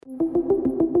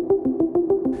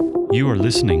You are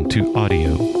listening to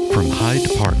audio from Hyde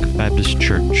Park Baptist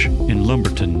Church in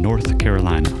Lumberton, North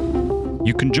Carolina.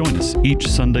 You can join us each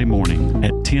Sunday morning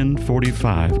at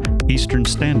 10:45 Eastern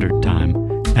Standard Time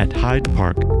at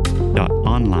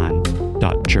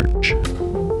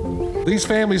hydepark.online.church. These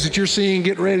families that you're seeing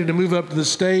get ready to move up to the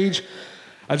stage,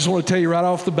 I just want to tell you right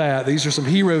off the bat, these are some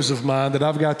heroes of mine that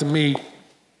I've got to meet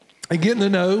and getting to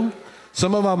know.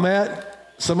 Some of them I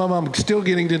met, some of them I'm still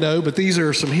getting to know, but these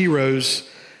are some heroes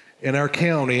in our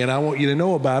county, and I want you to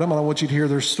know about them, and I want you to hear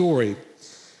their story.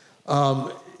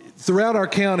 Throughout our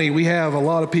county, we have a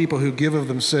lot of people who give of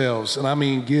themselves, and I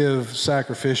mean give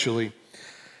sacrificially,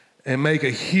 and make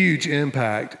a huge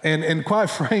impact. And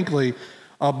quite frankly,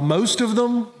 most of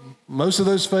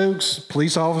those folks,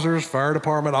 police officers, fire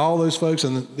department, all those folks,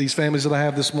 and these families that I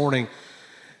have this morning,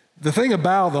 the thing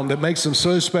about them that makes them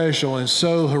so special and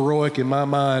so heroic in my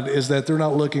mind is that they're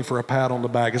not looking for a pat on the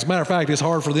back. As a matter of fact, it's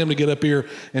hard for them to get up here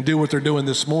and do what they're doing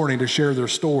this morning to share their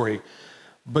story.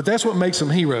 But that's what makes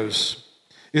them heroes,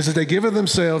 is that they give of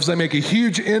themselves, they make a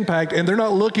huge impact, and they're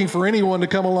not looking for anyone to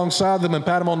come alongside them and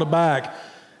pat them on the back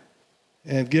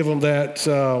and give them that,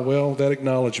 that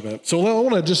acknowledgement. So I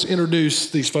want to just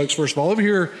introduce these folks first of all. Over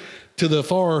here to the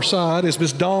far side is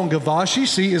Miss Dawn Gavashi.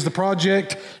 She is the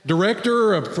project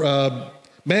director,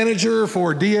 manager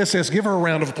for DSS. Give her a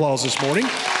round of applause this morning.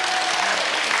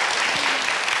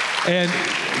 And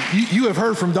you have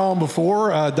heard from Dawn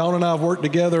before. Dawn and I have worked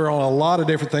together on a lot of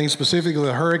different things, specifically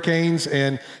the hurricanes,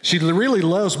 and she really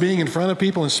loves being in front of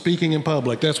people and speaking in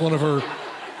public. That's one of her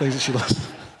things that she loves.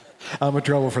 I'm in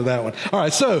trouble for that one. All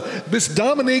right, so Miss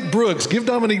Dominique Brooks. Give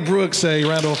Dominique Brooks a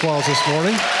round of applause this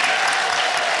morning.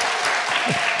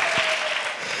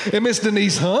 And Miss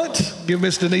Denise Hunt. Give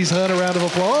Miss Denise Hunt a round of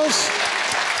applause.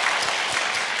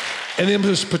 And then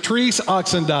Miss Patrice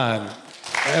Oxendine.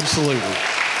 Absolutely.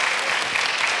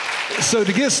 So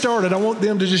to get started, I want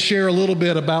them to just share a little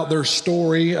bit about their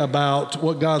story, about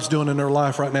what God's doing in their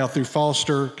life right now through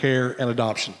foster care and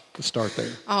adoption. Let's start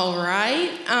there. All right.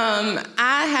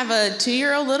 I have a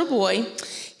 2-year-old little boy.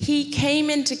 He came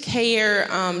into care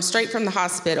straight from the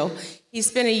hospital. He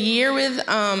spent a year with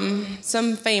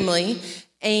some family,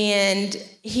 and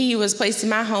he was placed in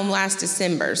my home last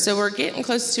December. So we're getting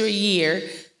close to a year.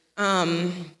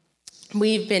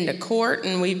 We've been to court,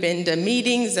 and we've been to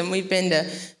meetings, and we've been to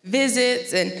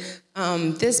visits. And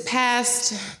this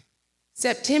past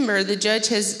September, the judge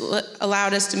has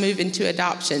allowed us to move into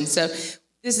adoption. So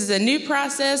this is a new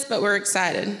process, but we're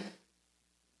excited.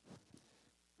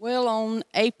 Well, on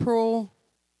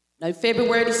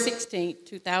February 16th,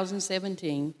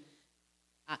 2017,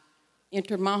 I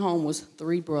entered my home with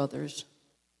 3 brothers.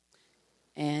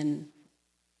 And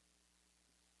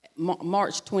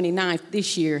March 29th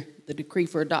this year, the decree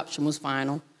for adoption was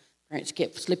final. Parents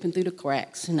kept slipping through the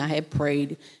cracks, and I had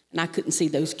prayed, and I couldn't see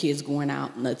those kids going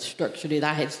out, and the structure that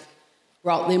I had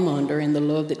brought them under and the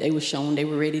love that they were showing, they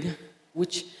were ready to,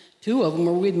 which 2 of them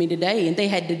are with me today, and they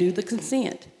had to do the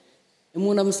consent. And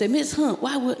one of them said, Miss Hunt,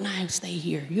 why wouldn't I stay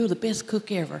here? You're the best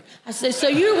cook ever. I said, so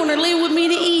you're going to live with me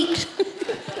to eat?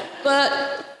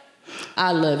 But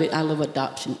I love it. I love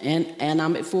adoption, and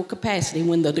I'm at full capacity.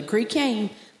 When the decree came,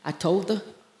 I told the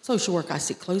social worker, I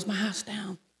said, close my house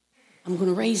down. I'm going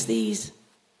to raise these.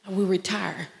 I will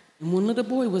retire. And one little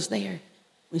boy was there.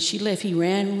 When she left, he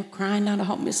ran crying down the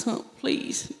hall, Miss Hunt,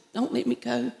 please, don't let me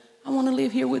go. I want to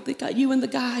live here with you and the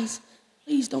guys.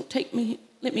 Please don't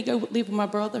let me go live with my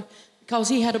brother, because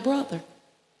he had a brother.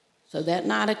 So that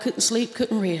night I couldn't sleep,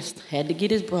 couldn't rest. Had to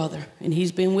get his brother. And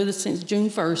he's been with us since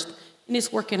June 1st, and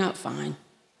it's working out fine.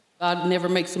 God never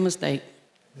makes a mistake.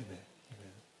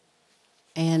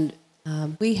 Amen. And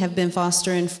we have been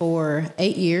fostering for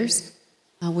 8 years.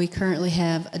 We currently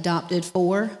have adopted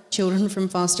 4 children from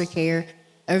foster care.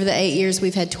 Over the 8 years,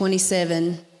 we've had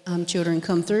 27 children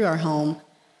come through our home.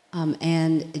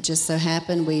 And it just so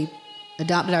happened we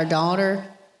adopted our daughter.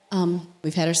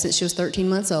 We've had her since she was 13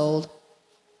 months old.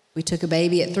 We took a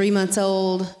baby at 3 months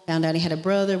old, found out he had a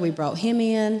brother. We brought him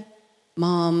in.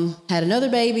 Mom had another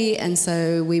baby, and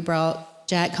so we brought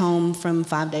Jack home from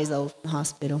 5 days old from the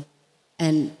hospital.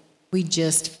 And we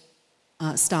just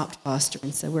stopped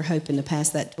fostering, so we're hoping to pass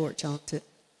that torch on to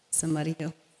somebody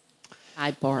else.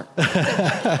 Hyde Park.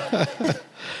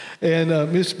 And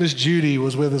Miss Judy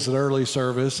was with us at early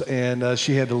service, and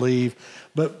she had to leave.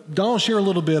 But Dawn, share a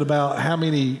little bit about how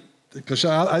many, because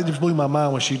I just blew my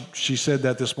mind when she said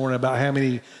that this morning, about how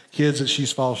many kids that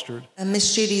she's fostered.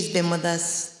 Miss Judy's been with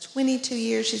us 22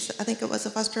 years. I think it was a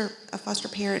foster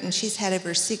parent, and she's had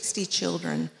over 60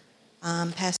 children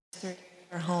pass through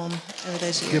her home over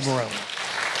those years. Give them a round.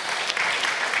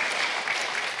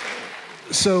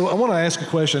 So I want to ask a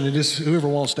question, and just whoever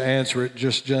wants to answer it,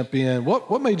 just jump in.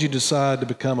 What made you decide to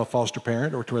become a foster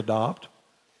parent or to adopt?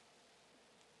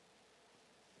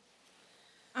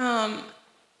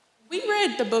 We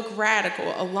read the book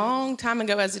Radical a long time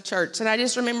ago as a church, and I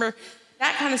just remember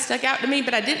that kind of stuck out to me,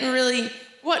 but I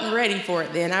wasn't ready for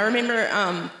it then. I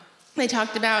remember they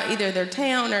talked about either their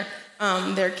town or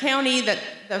their county, that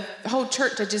the whole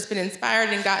church had just been inspired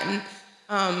and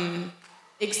gotten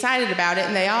excited about it,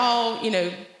 and they all,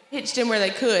 pitched in where they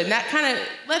could, and that kind of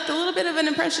left a little bit of an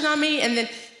impression on me, and then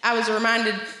I was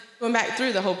reminded, going back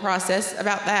through the whole process,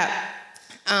 about that.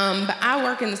 But I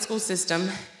work in the school system,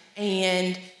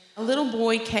 and a little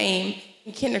boy came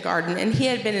in kindergarten, and he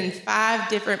had been in 5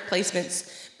 different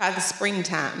placements by the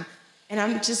springtime. And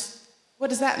I'm just, what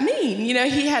does that mean?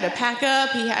 He had to pack up,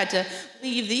 he had to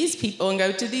leave these people and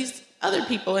go to these other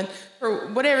people, and for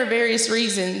whatever various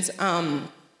reasons,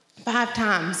 5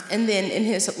 times. And then in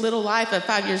his little life of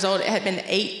 5 years old, it had been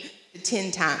 8 to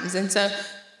 10 times. And so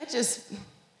that just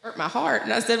hurt my heart.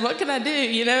 And I said, what can I do?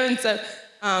 And so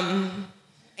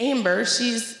Amber,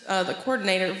 she's the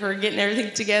coordinator for getting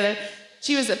everything together.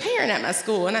 She was a parent at my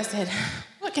school, and I said,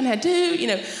 what can I do?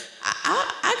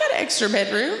 I got an extra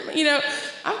bedroom.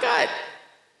 I've got,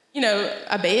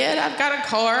 a bed, I've got a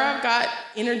car, I've got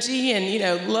energy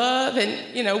and, love,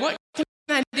 and, what can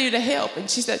I do to help? And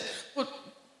she said, well,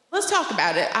 let's talk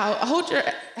about it. I'll hold your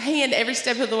hand every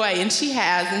step of the way, and she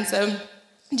has. And so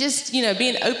just,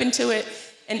 being open to it.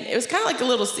 And it was kind of like a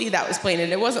little seed that was planted.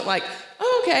 It wasn't like,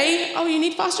 oh, okay, you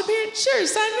need foster parents? Sure,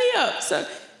 sign me up. So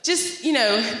just,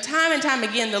 time and time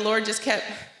again, the Lord just kept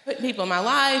putting people in my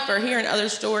life or hearing other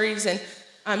stories, and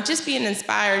just being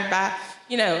inspired by,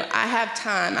 I have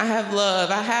time, I have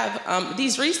love, I have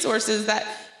these resources that,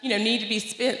 need to be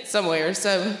spent somewhere.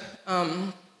 So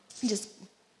just...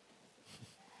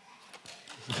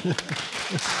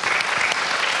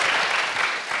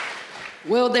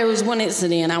 Well, there was one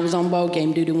incident. I was on ball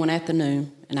game duty one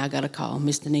afternoon, and I got a call.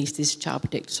 Miss Denise, this is Child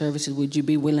Protective Services. Would you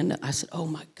be willing to? I said, oh,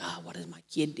 my God, what has my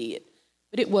kid did?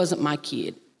 But it wasn't my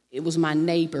kid. It was my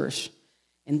neighbors.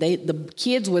 And the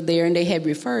kids were there, and they had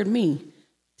referred me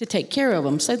to take care of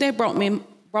them. So they brought them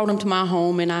to my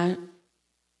home, and I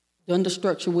done the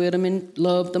structure with them and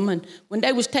loved them. And when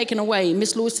they was taken away,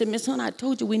 Miss Lewis said, Miss Hunt, I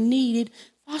told you we needed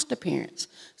foster parents.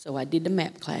 So I did the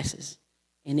MAP classes,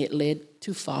 and it led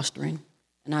to fostering.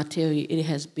 And I tell you, it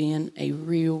has been a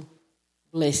real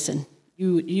blessing.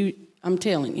 I'm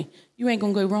telling you, you ain't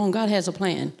gonna go wrong. God has a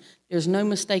plan. There's no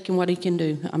mistaking what He can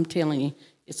do. I'm telling you,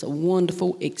 it's a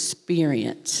wonderful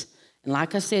experience. And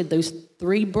like I said, those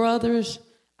 3 brothers,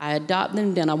 I adopted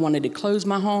them. Then I wanted to close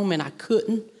my home, and I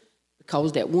couldn't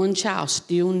because that one child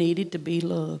still needed to be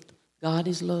loved. God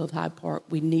is love. Hyde Park,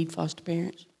 we need foster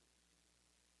parents.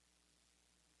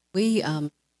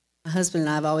 My husband and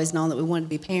I have always known that we wanted to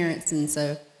be parents, and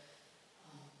so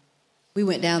we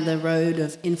went down the road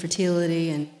of infertility,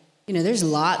 and there's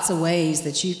lots of ways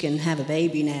that you can have a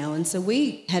baby now, and so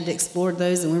we had explored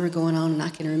those, and we were going on, and I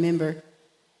can remember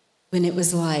when it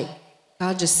was like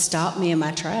God just stopped me in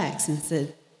my tracks and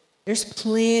said, there's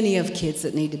plenty of kids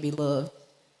that need to be loved.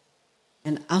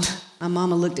 And my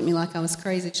mama looked at me like I was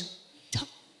crazy.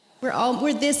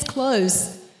 We're this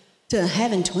close to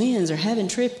having twins or having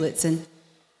triplets,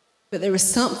 but there was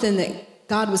something that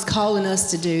God was calling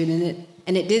us to do,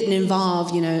 and it didn't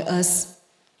involve, us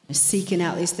seeking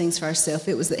out these things for ourselves.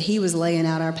 It was that He was laying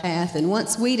out our path. And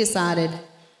once we decided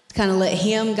to kind of let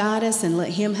Him guide us and let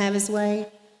Him have His way,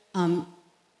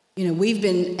 we've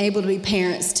been able to be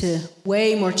parents to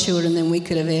way more children than we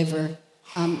could have ever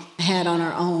had on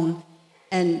our own.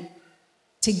 And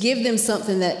to give them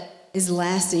something that is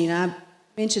lasting. I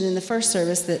mentioned in the first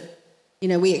service that,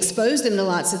 we exposed them to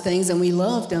lots of things and we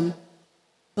loved them.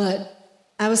 But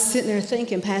I was sitting there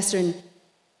thinking, Pastor, and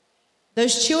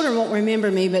those children won't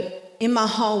remember me, but in my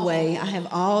hallway, I have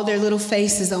all their little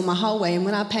faces on my hallway. And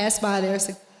when I pass by there, I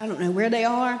say, I don't know where they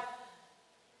are.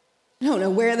 I don't know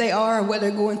where they are or what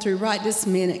they're going through right this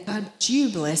minute. God, but you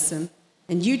bless them,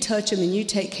 and you touch them, and you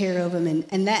take care of them,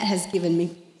 and that has given me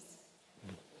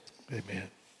peace. Amen.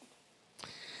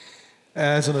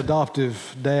 As an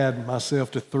adoptive dad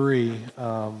myself to 3,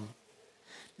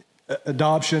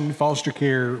 adoption, foster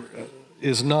care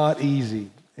is not easy.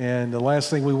 And the last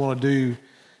thing we want to do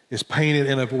is paint it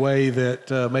in a way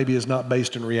that maybe is not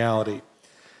based in reality.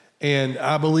 And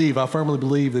I firmly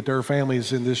believe that there are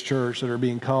families in this church that are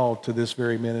being called to this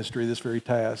very ministry, this very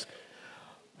task.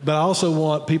 But I also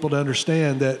want people to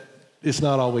understand that it's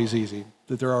not always easy,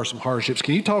 that there are some hardships.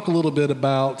 Can you talk a little bit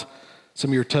about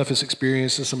some of your toughest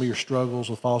experiences, some of your struggles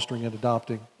with fostering and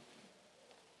adopting?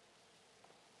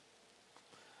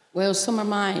 Well, some of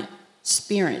my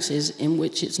experiences in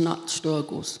which it's not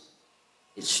struggles.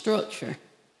 It's structure.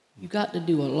 You got to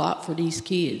do a lot for these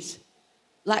kids.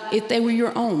 Like if they were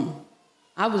your own.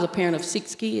 I was a parent of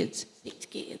 6 kids,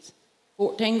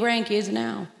 14 grandkids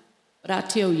now. But I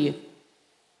tell you,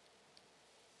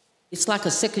 it's like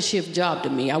a second shift job to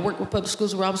me. I work with public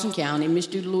schools in Robeson County. Miss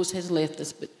Judy Lewis has left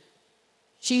us, but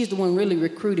she's the one really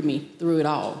recruited me through it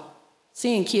all.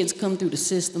 Seeing kids come through the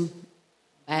system,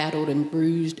 battled and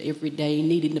bruised every day,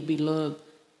 needing to be loved.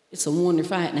 It's a wonder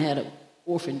if I hadn't had an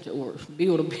orphanage or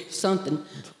build something.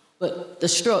 But the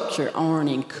structure,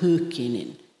 ironing, cooking,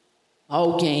 and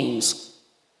all games,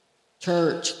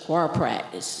 church, choir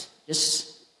practice,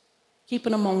 just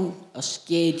keeping them on a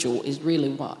schedule is really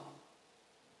what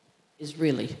is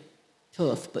really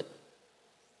tough, but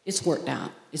it's worked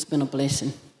out. It's been a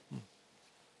blessing.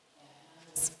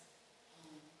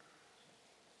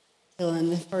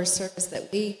 In the first service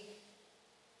that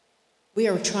we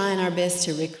are trying our best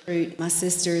to recruit. My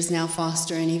sister is now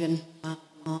fostering, even my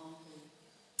mom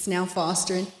is now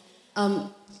fostering.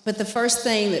 But the first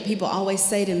thing that people always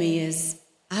say to me is,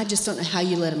 I just don't know how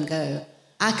you let them go.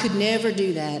 I could never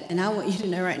do that. And I want you to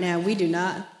know right now, we do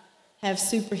not have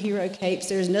superhero capes.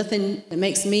 There's nothing that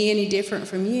makes me any different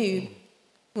from you.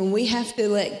 When we have to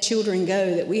let children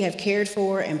go that we have cared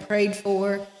for and prayed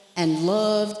for and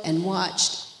loved and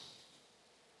watched,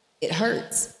 it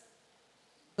hurts.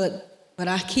 But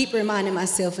I keep reminding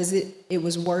myself is it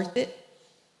was worth it.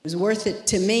 It was worth it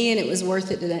to me, and it was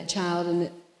worth it to that child, and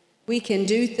that we can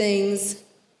do things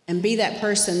and be that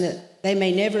person that they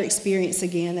may never experience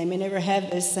again. They may never have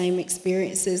those same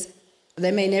experiences.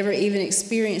 They may never even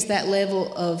experience that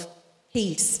level of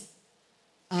peace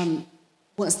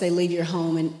once they leave your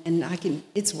home, and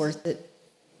it's worth it.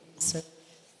 So.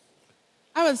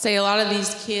 I would say a lot of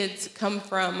these kids come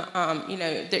from,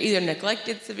 they're either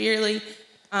neglected severely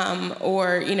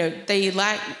or, they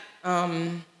lack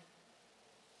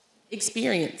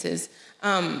experiences.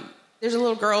 There's a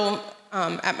little girl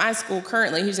at my school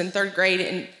currently who's in 3rd grade,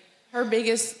 and her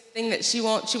biggest thing that she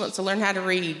wants to learn how to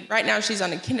read. Right now she's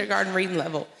on a kindergarten reading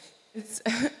level. It's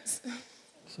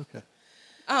okay.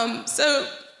 So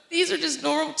these are just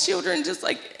normal children, just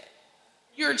like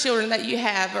your children that you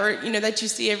have or, that you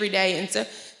see every day. And so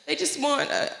they just want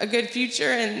a good future,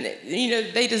 and,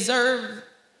 they deserve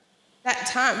that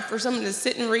time for someone to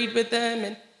sit and read with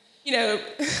them. And,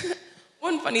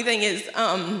 one funny thing is,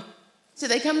 so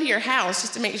they come to your house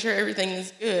just to make sure everything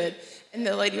is good. And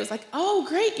the lady was like, "Oh,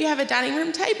 great, you have a dining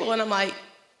room table." And I'm like,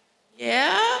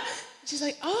 "Yeah." She's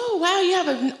like, "Oh, wow, you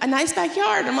have a nice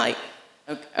backyard." I'm like,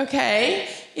 "Okay."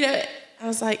 I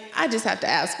was like, I just have to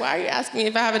ask, why are you asking me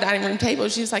if I have a dining room table?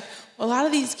 She was like, well, a lot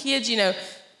of these kids,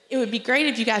 it would be great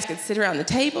if you guys could sit around the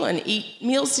table and eat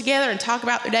meals together and talk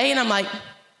about their day. And I'm like,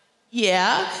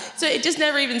 yeah. So it just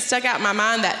never even stuck out in my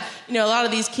mind that, a lot of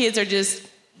these kids are just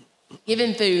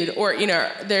given food or,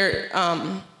 they're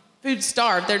food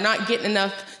starved. They're not getting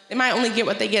enough. They might only get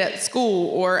what they get at school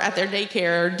or at their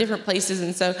daycare or different places.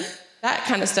 And so that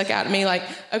kind of stuck out to me like,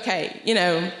 okay,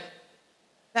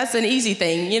 that's an easy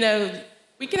thing.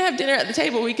 We can have dinner at the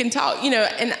table. We can talk,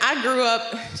 and I grew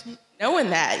up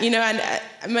knowing that,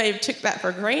 I may have took that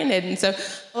for granted. And so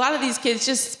a lot of these kids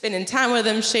just spending time with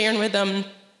them, sharing with them,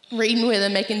 reading with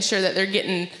them, making sure that they're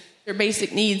getting their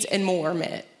basic needs and more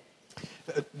met.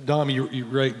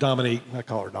 Dominique, I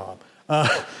call her Dom.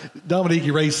 Dominique,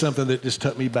 you raised something that just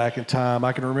took me back in time.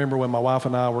 I can remember when my wife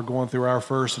and I were going through our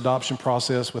first adoption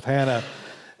process with Hannah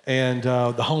and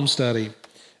the home study.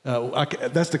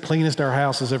 That's the cleanest our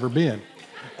house has ever been.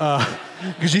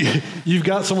 Because you've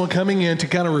got someone coming in to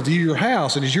kind of review your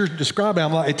house. And as you're describing,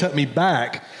 it took me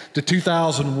back to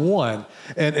 2001.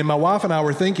 And my wife and I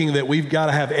were thinking that we've got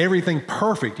to have everything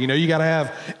perfect. You got to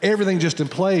have everything just in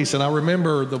place. And I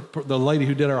remember the lady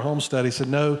who did our home study said,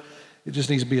 no, it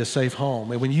just needs to be a safe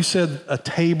home. And when you said a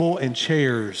table and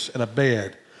chairs and a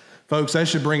bed, folks, that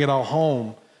should bring it all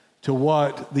home to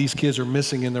what these kids are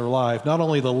missing in their life. Not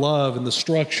only the love and the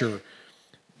structure,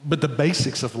 but the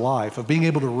basics of life, of being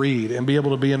able to read and be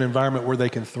able to be in an environment where they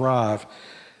can thrive.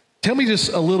 Tell me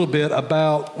just a little bit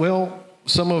about,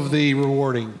 some of the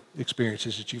rewarding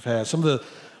experiences that you've had.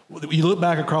 You look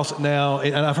back across it now,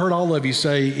 and I've heard all of you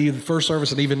say, either the first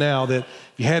service and even now, that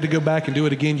if you had to go back and do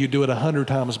it again, you'd do it 100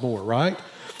 times more, right?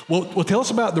 Well, tell us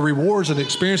about the rewards and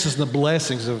experiences and the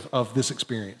blessings of this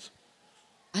experience.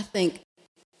 I think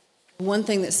one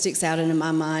thing that sticks out into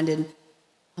my mind, and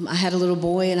I had a little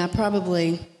boy, and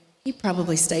he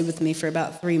probably stayed with me for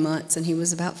about 3 months, and he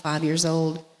was about 5 years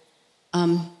old.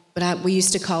 But we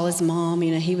used to call his mom.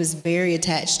 He was very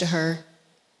attached to her.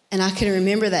 And I can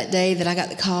remember that day that I got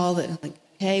the call that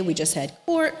okay, we just had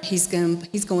court. He's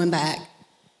going back.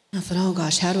 And I thought, oh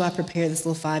gosh, how do I prepare this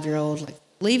little 5-year-old? Like,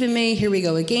 leaving me, here we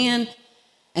go again.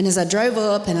 And as I drove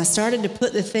up and I started to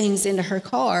put the things into her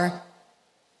car,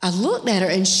 I looked at her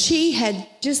and she had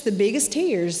just the biggest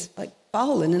tears, like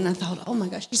falling. And I thought, oh my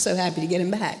gosh, she's so happy to get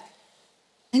him back.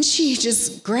 And she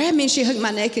just grabbed me and she hugged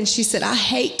my neck and she said, I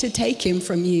hate to take him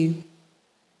from you.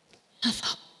 I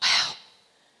thought, wow,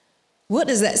 what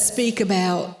does that speak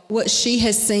about what she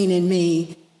has seen in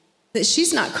me? That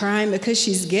she's not crying because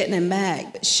she's getting him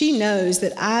back, but she knows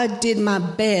that I did my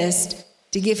best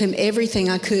to give him everything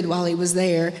I could while he was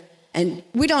there. And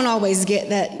we don't always get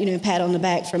that, pat on the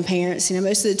back from parents.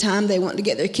 Most of the time they want to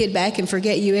get their kid back and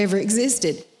forget you ever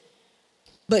existed.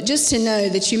 But just to know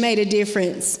that you made a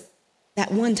difference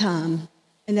that one time,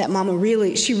 and that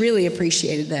mama she really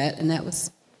appreciated that, and that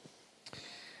was...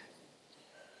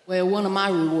 Well, one of my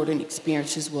rewarding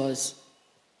experiences was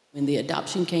when the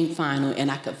adoption came final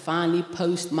and I could finally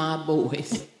post my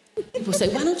boys. People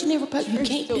say, why don't you never post? You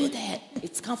can't do that.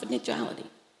 It's confidentiality.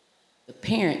 The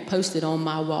parent posted on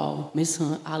my wall, Miss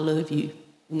Hunt, I love you.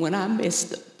 And when I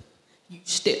messed up, you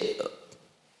stepped up.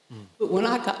 But when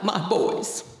I got my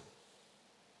boys,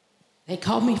 they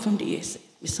called me from DSS.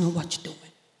 Miss Hunt, what you doing?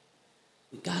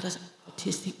 We got an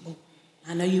autistic boy.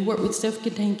 I know you work with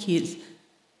self-contained kids.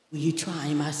 Will you try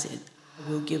him? I said,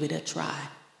 I will give it a try.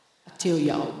 I tell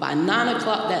y'all, by 9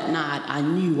 o'clock that night, I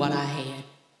knew what I had.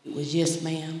 It was yes,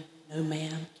 ma'am, no,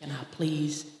 ma'am, can I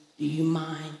please, do you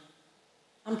mind?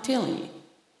 I'm telling you,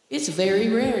 it's very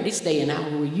rare this day and hour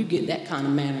where you get that kind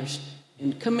of manners.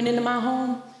 And coming into my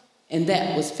home, and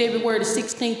that was February the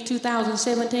 16th,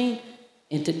 2017,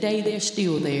 and today they're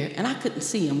still there, and I couldn't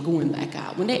see them going back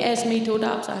out. When they asked me to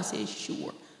adopt, I said,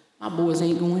 sure, my boys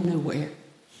ain't going nowhere.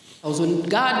 Because when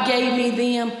God gave me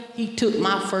them, he took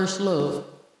my first love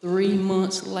 3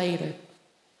 months later.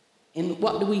 And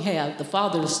what do we have? The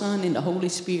Father, the Son, and the Holy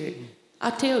Spirit.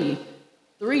 I tell you,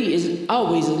 3 is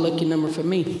always a lucky number for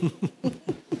me.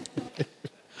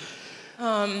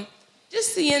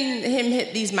 Just seeing him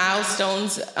hit these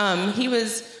milestones, he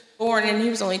was born and he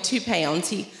was only 2 pounds.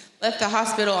 He left the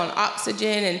hospital on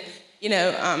oxygen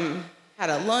and,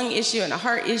 had a lung issue and a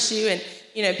heart issue.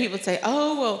 And, people say,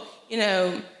 oh,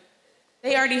 well,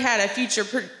 they already had a future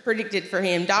predicted for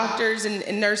him, doctors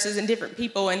and nurses and different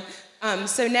people. And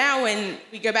so now when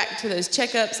we go back to those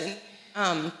checkups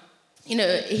and,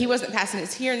 he wasn't passing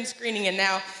his hearing screening, and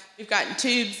now we've gotten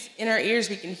tubes in our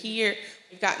ears, we can hear,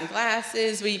 we've gotten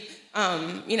glasses,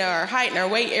 our height and our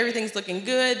weight, everything's looking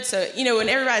good. So, when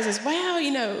everybody says, wow,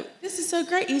 this is so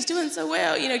great, he's doing so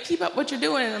well, keep up what you're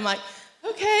doing. And I'm like,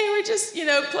 okay, we're just,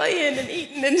 playing and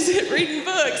eating and reading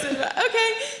books. And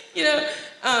okay,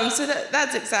 so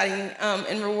that's exciting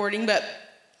and rewarding. But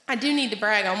I do need to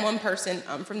brag on one person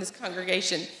from this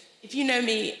congregation. If you know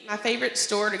me, my favorite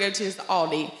store to go to is the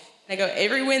Aldi. And I go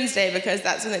every Wednesday because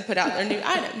that's when they put out their new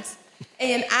items.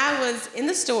 And I was in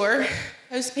the store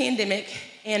post-pandemic,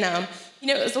 and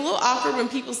it was a little awkward when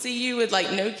people see you with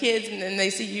no kids, and then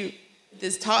they see you with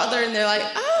this toddler, and they're like,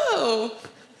 oh,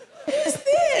 who's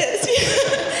this?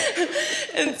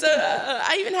 And so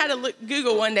I even had to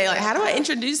Google one day, how do I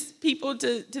introduce people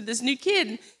to this new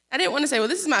kid? I didn't want to say, well,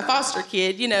 this is my foster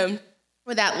kid,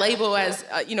 with that label as,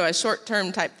 a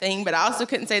short-term type thing. But I also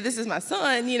couldn't say, this is my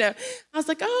son, I was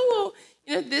like, oh,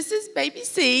 well, this is baby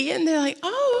C. And they're like,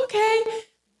 oh, okay.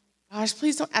 Gosh,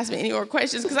 please don't ask me any more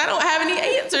questions because I don't have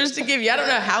any answers to give you. I don't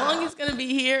know how long he's going to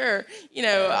be here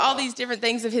or, all these different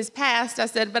things of his past. I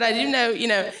said, but I do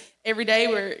know, every day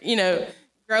we're,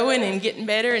 growing and getting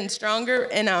better and stronger.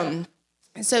 And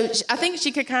so I think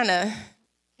she could kind of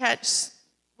catch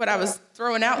what I was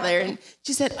throwing out there. And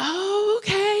she said, oh,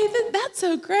 okay, that's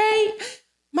so great.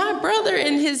 My brother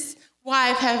and his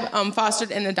wife have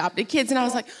fostered and adopted kids. And I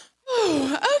was like,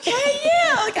 oh, okay,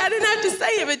 yeah. I didn't have to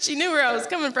say it, but she knew where I was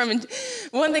coming from. And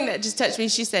one thing that just touched me,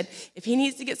 she said, if he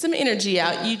needs to get some energy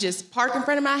out, you just park in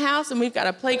front of my house and we've got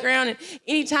a playground and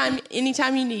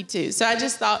anytime you need to. So I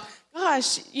just thought,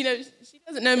 gosh, she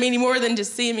doesn't know me any more than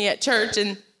just seeing me at church.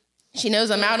 And she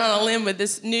knows I'm out on a limb with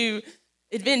this new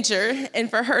adventure. And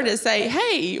for her to say,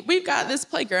 hey, we've got this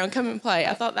playground, come and play.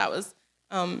 I thought that was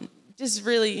just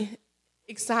really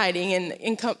exciting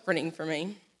and comforting for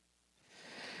me.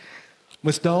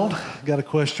 Miss Dawn, got a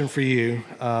question for you.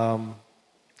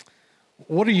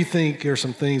 What do you think are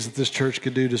some things that this church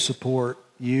could do to support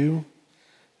you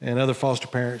and other foster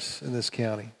parents in this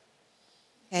county?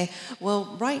 Okay,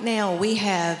 well, right now we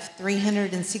have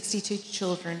 362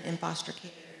 children in foster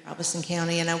care in Robeson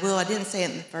County, and I didn't say it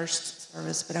in the first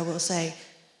service, but I will say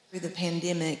through the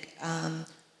pandemic,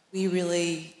 we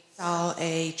really saw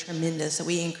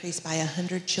we increased by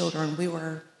 100 children. We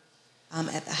were,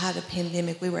 at the height of the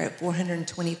pandemic, we were at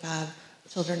 425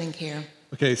 children in care.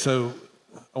 Okay, so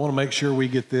I want to make sure we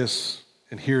get this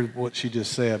and hear what she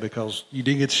just said, because you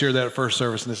didn't get to share that at first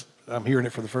service, and I'm hearing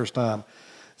it for the first time.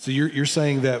 So you're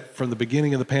saying that from the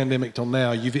beginning of the pandemic till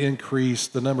now, you've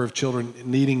increased the number of children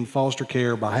needing foster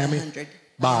care by how many? 100.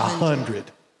 By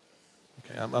 100.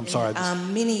 Okay, I'm sorry.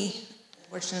 Many,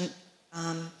 unfortunately,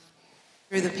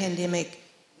 through the pandemic,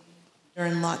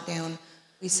 during lockdown,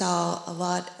 we saw a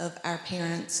lot of our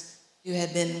parents who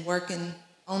had been working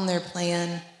on their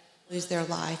plan lose their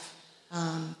life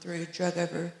through drug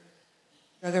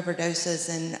overdoses,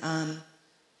 and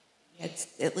we had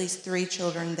at least 3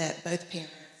 children that both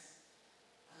parents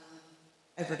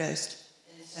overdosed.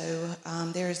 And so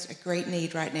there's a great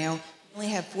need right now. We only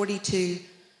have 42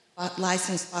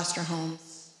 licensed foster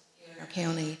homes here in our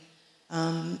county.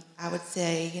 I would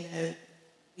say,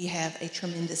 we have a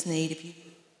tremendous need. If you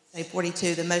say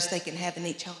 42, the most they can have in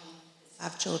each home is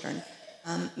 5 children.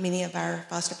 Many of our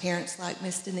foster parents, like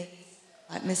Miss Denise,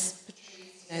 like Miss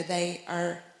Patrice, they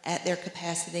are at their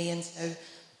capacity, and so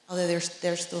although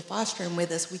they're still fostering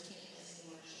with us, we can't have any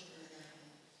more children in their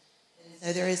home. And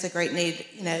so there is a great need.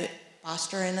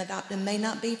 Foster and adopting may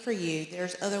not be for you.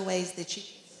 There's other ways that you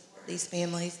can support these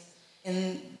families,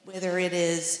 and whether it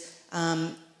is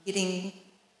getting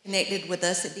connected with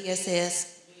us at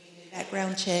DSS, we can do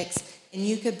background checks, and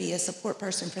you could be a support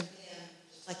person for them.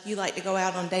 Like you like to go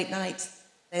out on date nights,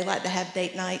 they like to have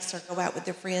date nights or go out with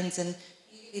their friends, and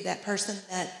you could be that person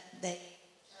that they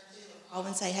turn to or call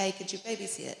and say, hey, could you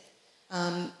babysit?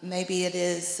 Maybe it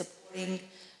is supporting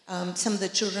some of the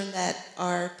children that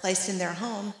are placed in their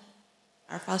home.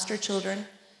 Our foster children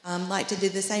like to do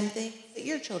the same thing that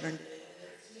your children do,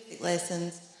 whether it's music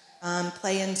lessons,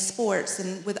 playing sports,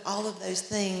 and with all of those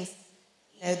things,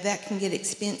 that can get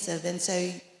expensive. And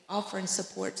so offering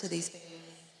support to these families,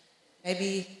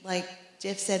 maybe like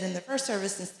Jeff said in the first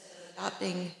service, instead of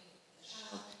adopting a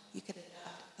child, you could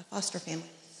adopt a foster family.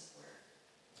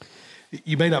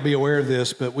 You may not be aware of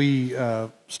this, but we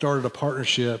started a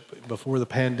partnership before the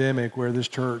pandemic where this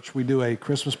church, we do a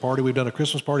Christmas party. We've done a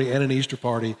Christmas party and an Easter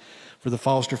party for the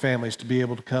foster families to be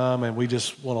able to come, and we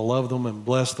just want to love them and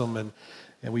bless them. And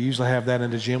we usually have that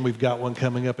in the gym. We've got one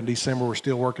coming up in December. We're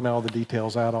still working all the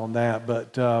details out on that.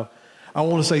 But I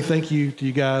want to say thank you to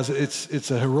you guys.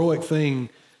 It's a heroic thing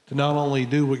to not only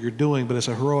do what you're doing, but it's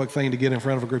a heroic thing to get in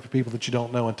front of a group of people that you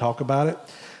don't know and talk about it.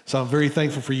 So I'm very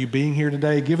thankful for you being here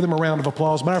today. Give them a round of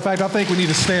applause. Matter of fact, I think we need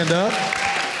to stand up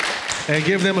and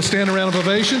give them a standing round of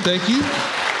ovation. Thank you.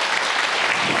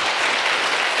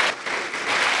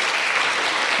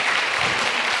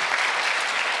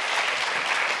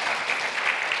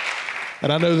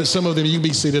 And I know that some of them, you can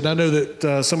be seated. I know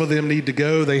that some of them need to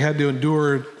go. They had to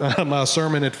endure my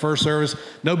sermon at first service.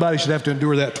 Nobody should have to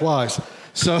endure that twice.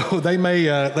 So they may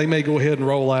go ahead and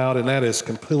roll out, and that is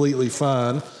completely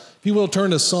fine. If you will, turn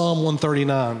to Psalm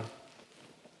 139.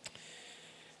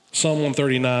 Psalm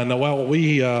 139. Now, while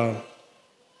we've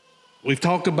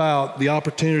talked about the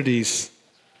opportunities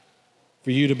for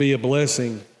you to be a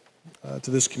blessing to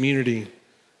this community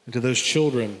and to those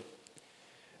children,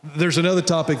 there's another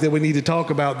topic that we need to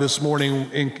talk about this morning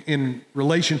in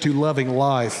relation to loving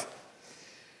life,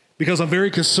 because I'm very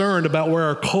concerned about where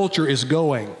our culture is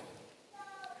going.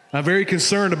 I'm very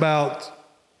concerned about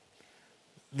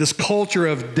this culture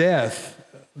of death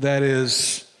that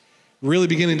is really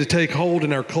beginning to take hold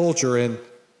in our culture. And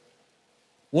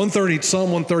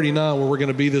Psalm 139, where we're going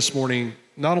to be this morning,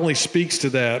 not only speaks to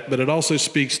that, but it also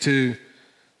speaks to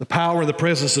the power and the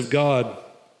presence of God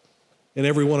in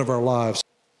every one of our lives.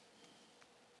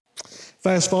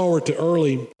 Fast forward to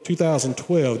early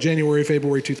 2012, January,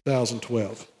 February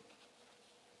 2012.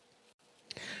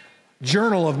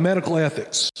 Journal of Medical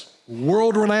Ethics,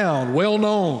 world-renowned,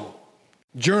 well-known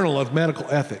Journal of Medical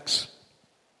Ethics.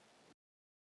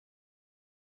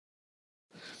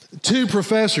 2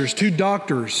 professors, 2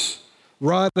 doctors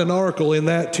write an article in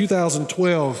that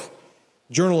 2012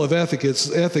 Journal of Ethics.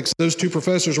 Those 2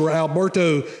 professors were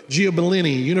Alberto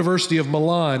Giobellini, University of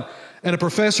Milan, and a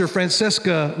professor,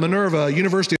 Francesca Minerva,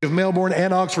 University of Melbourne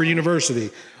and Oxford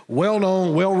University.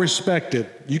 Well-known, well-respected.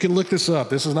 You can look this up.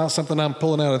 This is not something I'm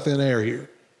pulling out of thin air here.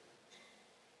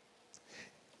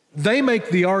 They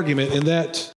make the argument in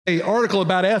that article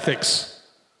about ethics,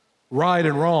 right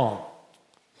and wrong.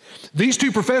 These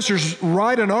 2 professors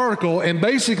write an article, and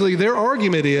basically their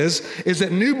argument is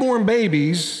that newborn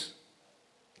babies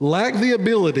lack the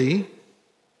ability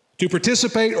to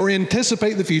participate or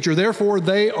anticipate the future. Therefore,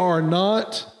 they are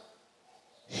not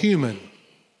human.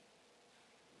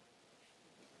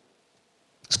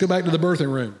 Let's go back to the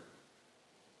birthing room.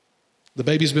 The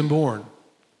baby's been born.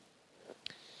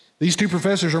 These two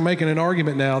professors are making an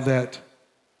argument now that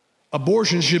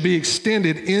abortion should be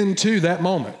extended into that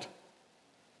moment.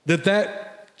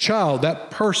 That child,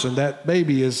 that person, that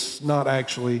baby is not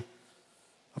actually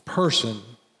a person.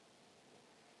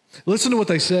 Listen to what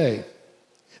they say.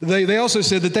 They also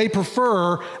said that they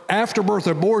prefer after-birth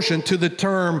abortion to the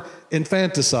term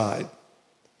infanticide.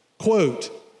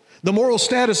 Quote, the moral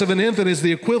status of an infant is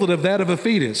the equivalent of that of a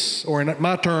fetus, or in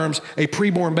my terms, a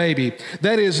preborn baby.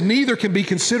 That is, neither can be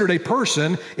considered a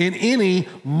person in any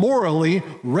morally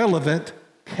relevant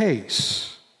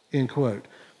case, end quote.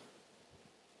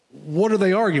 What are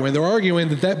they arguing? They're arguing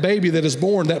that that baby that is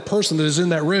born, that person that is in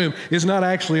that room, is not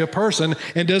actually a person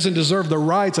and doesn't deserve the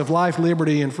rights of life,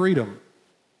 liberty, and freedom.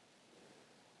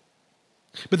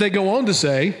 But they go on to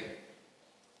say,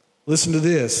 listen to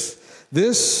this.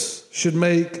 This should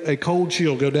make a cold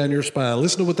chill go down your spine.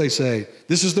 Listen to what they say.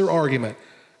 This is their argument.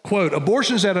 Quote,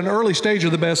 abortions at an early stage are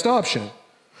the best option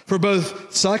for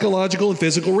both psychological and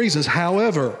physical reasons.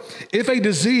 However, if a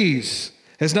disease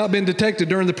has not been detected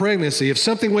during the pregnancy, if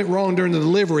something went wrong during the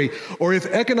delivery, or if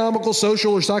economical,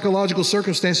 social, or psychological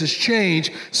circumstances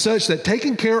change such that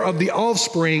taking care of the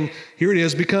offspring, here it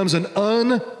is, becomes an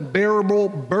unbearable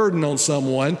burden on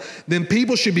someone, then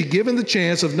people should be given the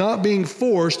chance of not being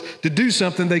forced to do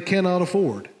something they cannot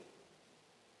afford.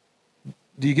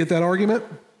 Do you get that argument?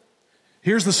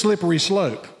 Here's the slippery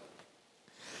slope.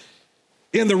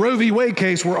 In the Roe v. Wade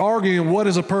case, we're arguing what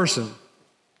is a person.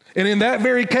 And in that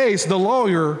very case, the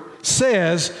lawyer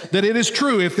says that it is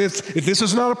true. If this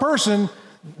is not a person,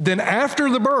 then after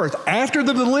the birth, after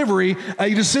the delivery,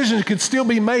 a decision could still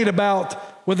be made about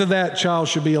whether that child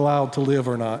should be allowed to live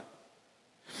or not.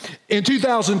 In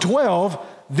 2012,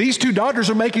 these two doctors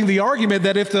are making the argument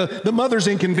that if the mother's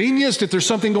inconvenienced, if there's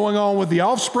something going on with the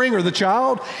offspring or the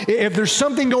child, if there's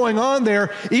something going on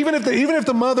there, even if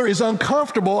the mother is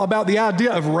uncomfortable about the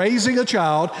idea of raising a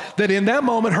child, that in that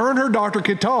moment her and her doctor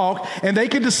could talk and they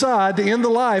could decide to end the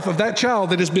life of that child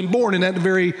that has been born in that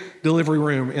very delivery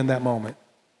room in that moment.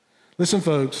 Listen,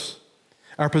 folks,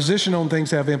 our position on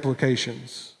things have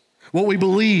implications. What we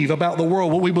believe about the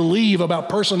world, what we believe about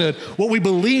personhood, what we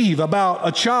believe about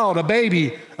a child, a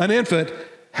baby, an infant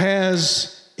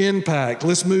has impact.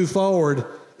 Let's move forward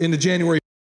into January.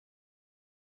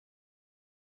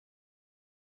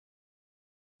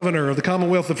 Governor of the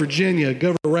Commonwealth of Virginia,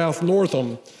 Governor Ralph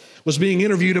Northam, was being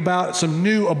interviewed about some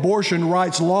new abortion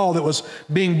rights law that was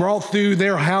being brought through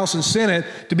their House and Senate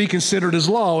to be considered as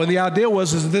law. And the idea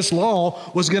was that this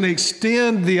law was going to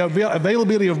extend the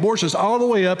availability of abortions all the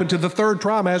way up into the third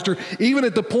trimester, even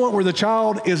at the point where the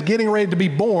child is getting ready to be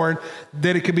born,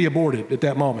 that it could be aborted at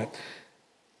that moment.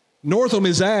 Northam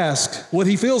is asked what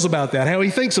he feels about that, how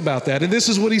he thinks about that. And this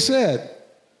is what he said.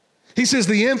 He says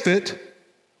the infant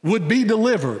would be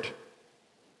delivered.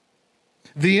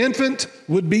 The infant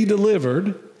would be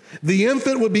delivered. The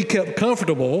infant would be kept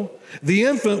comfortable. The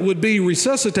infant would be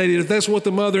resuscitated if that's what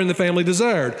the mother and the family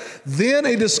desired. Then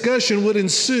a discussion would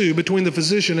ensue between the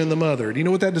physician and the mother. Do you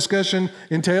know what that discussion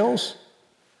entails?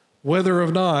 Whether or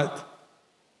not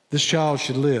this child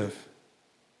should live.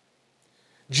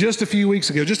 Just a few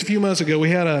months ago, we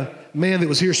had a man that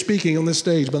was here speaking on this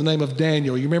stage by the name of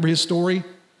Daniel. You remember his story?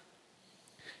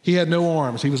 He had no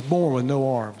arms. He was born with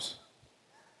no arms.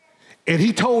 And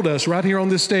he told us right here on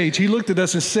this stage, he looked at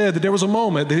us and said that there was a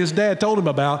moment that his dad told him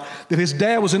about, that his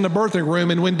dad was in the birthing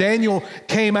room, and when Daniel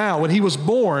came out, when he was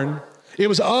born, it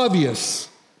was obvious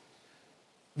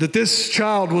that this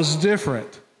child was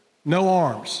different, no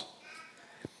arms.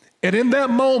 And in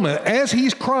that moment, as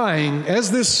he's crying,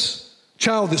 as this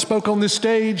child that spoke on this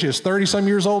stage is 30-some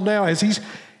years old now,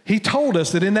 he told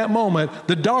us that in that moment,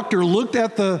 the doctor looked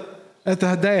at the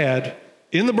dad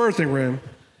in the birthing room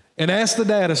and asked the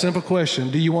dad a simple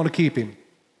question: do you want to keep him?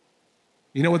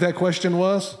 You know what that question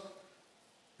was?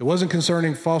 It wasn't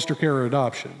concerning foster care or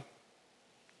adoption.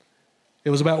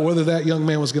 It was about whether that young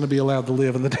man was going to be allowed to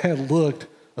live. And the dad looked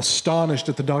astonished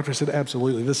at the doctor and said,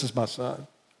 absolutely, this is my son.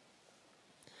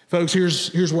 Folks,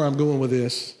 here's where I'm going with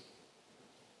this.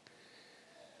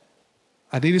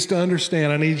 I need us to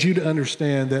understand, I need you to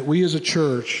understand that we as a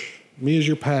church, me as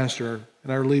your pastor,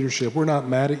 and our leadership, we're not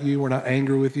mad at you. We're not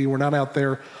angry with you. We're not out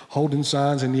there holding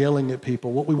signs and yelling at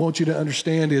people. What we want you to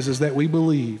understand is that we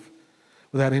believe,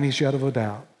 without any shadow of a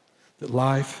doubt, that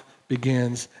life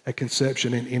begins at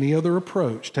conception, and any other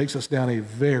approach takes us down a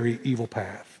very evil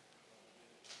path.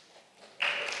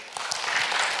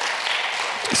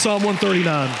 Psalm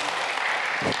 139.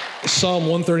 Psalm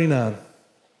 139.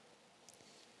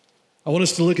 I want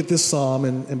us to look at this psalm,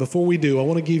 and before we do, I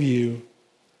want to give you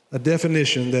a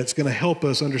definition that's going to help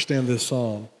us understand this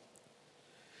psalm.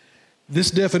 This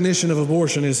definition of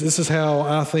abortion this is how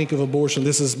I think of abortion.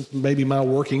 This is maybe my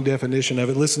working definition of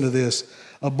it. Listen to this.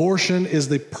 Abortion is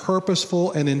the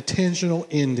purposeful and intentional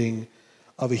ending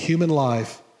of a human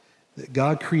life that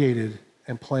God created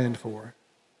and planned for.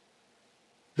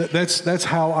 That's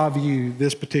how I view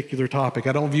this particular topic.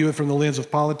 I don't view it from the lens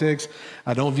of politics.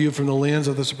 I don't view it from the lens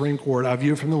of the Supreme Court. I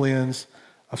view it from the lens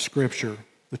of Scripture,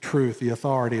 the truth, the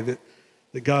authority that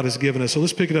God has given us. So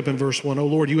let's pick it up in verse 1. Oh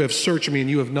Lord, you have searched me and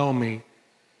you have known me.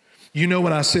 You know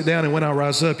when I sit down and when I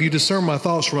rise up. You discern my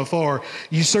thoughts from afar.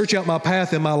 You search out my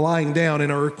path and my lying down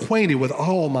and are acquainted with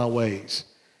all my ways.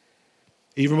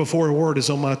 Even before a word is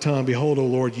on my tongue, behold, O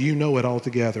Lord, you know it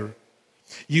altogether.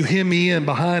 You hem me in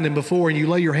behind and before, and you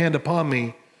lay your hand upon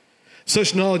me.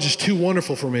 Such knowledge is too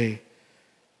wonderful for me.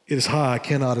 It is high, I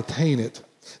cannot attain it.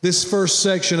 This first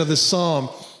section of this psalm,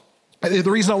 the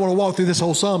reason I want to walk through this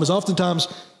whole psalm is oftentimes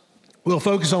we'll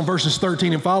focus on verses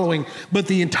 13 and following, but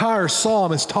the entire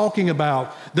psalm is talking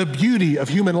about the beauty of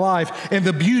human life and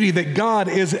the beauty that God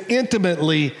is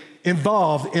intimately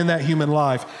involved in that human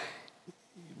life.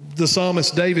 The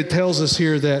psalmist David tells us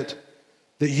here that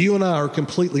you and I are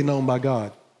completely known by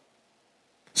God.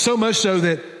 So much so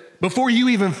that before you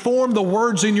even form the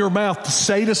words in your mouth to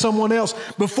say to someone else,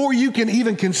 before you can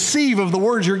even conceive of the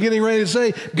words you're getting ready to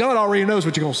say, God already knows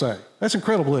what you're going to say. That's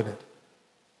incredible, isn't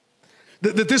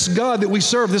it? That this God that we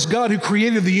serve, this God who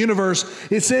created the universe,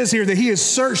 it says here that he has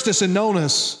searched us and known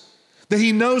us, that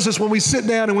he knows us when we sit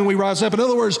down and when we rise up. In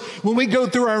other words, when we go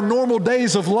through our normal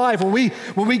days of life, when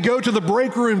we go to the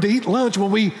break room to eat lunch,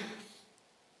 when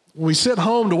we sit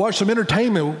home to watch some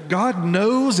entertainment, God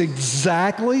knows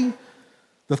exactly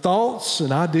the thoughts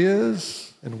and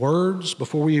ideas and words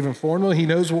before we even form them. He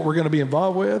knows what we're going to be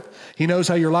involved with. He knows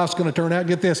how your life's going to turn out.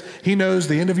 Get this, he knows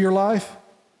the end of your life.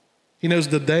 He knows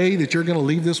the day that you're going to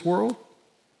leave this world.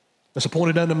 It's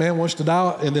appointed unto man once to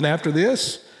die, and then after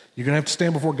this, you're going to have to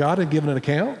stand before God and give an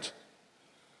account.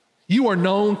 You are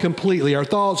known completely. Our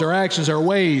thoughts, our actions, our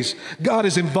ways. God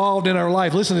is involved in our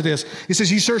life. Listen to this. He says,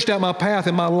 you searched out my path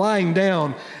and my lying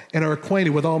down and are acquainted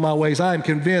with all my ways. I am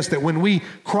convinced that when we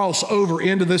cross over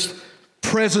into this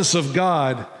presence of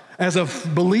God as a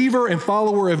believer and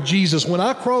follower of Jesus, when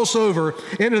I cross over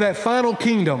into that final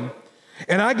kingdom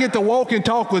and I get to walk and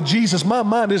talk with Jesus, my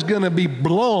mind is going to be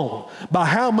blown by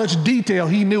how much detail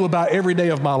he knew about every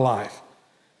day of my life.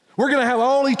 We're going to have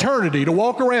all eternity to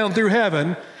walk around through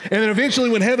heaven, and then eventually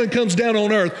when heaven comes down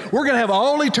on earth, we're going to have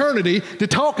all eternity to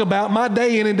talk about my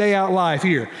day in and day out life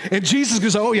here. And Jesus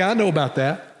goes, oh yeah, I know about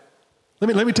that.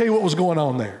 Let me tell you what was going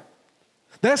on there.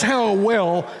 That's how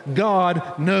well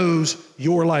God knows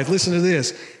your life. Listen to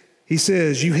this. He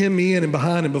says, you hem me in and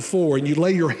behind and before, and you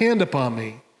lay your hand upon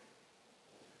me.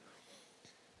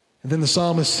 And then the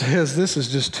psalmist says, this is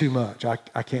just too much. I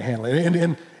can't handle it.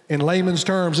 And in layman's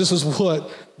terms, this is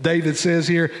what David says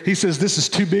here. He says, this is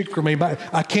too big for me.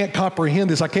 I can't comprehend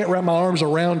this. I can't wrap my arms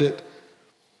around it.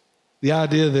 The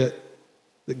idea that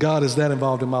God is that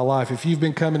involved in my life. If you've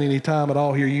been coming any time at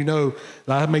all here, you know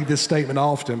that I make this statement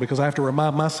often because I have to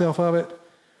remind myself of it.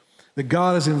 That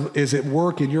God is at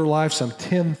work in your life some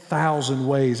 10,000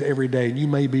 ways every day, and you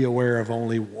may be aware of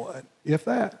only one, if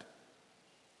that.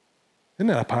 Isn't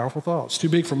that a powerful thought? It's too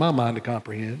big for my mind to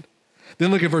comprehend.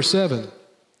 Then look at verse 7.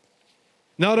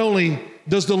 Not only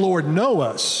does the Lord know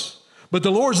us, but the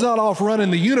Lord's not off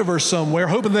running the universe somewhere,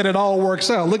 hoping that it all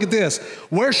works out. Look at this.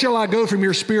 Where shall I go from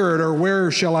your spirit, or where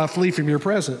shall I flee from your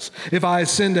presence? If I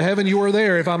ascend to heaven, you are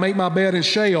there. If I make my bed in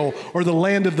Sheol, or the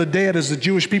land of the dead as the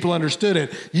Jewish people understood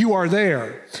it, you are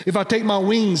there. If I take my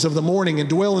wings of the morning and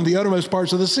dwell in the uttermost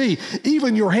parts of the sea,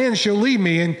 even your hand shall lead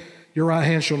me, and your right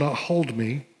hand shall not hold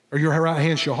me, or your right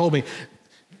hand shall hold me.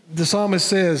 The psalmist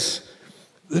says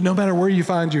that no matter where you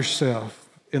find yourself,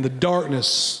 in the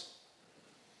darkness.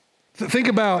 Think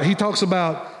about, he talks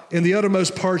about in the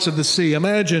uttermost parts of the sea.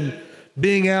 Imagine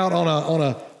being out on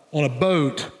a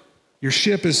boat. Your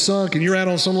ship is sunk and you're out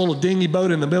on some little dinghy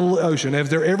boat in the middle of the ocean. Has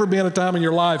there ever been a time in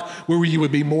your life where you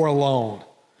would be more alone?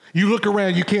 You look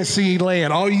around, you can't see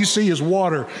land. All you see is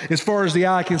water as far as the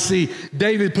eye can see.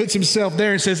 David puts himself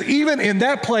there and says, even in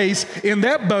that place, in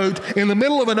that boat, in the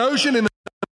middle of an ocean, in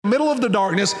the middle of the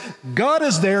darkness, God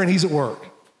is there and he's at work.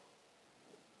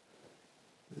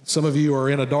 Some of you are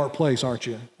in a dark place, aren't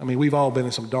you? I mean, we've all been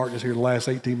in some darkness here the last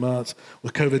 18 months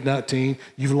with COVID-19.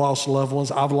 You've lost loved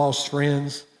ones. I've lost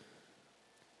friends.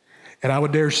 And I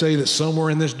would dare say that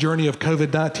somewhere in this journey of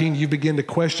COVID-19, you begin to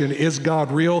question, is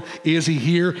God real? Is he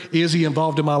here? Is he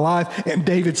involved in my life? And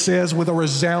David says with a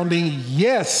resounding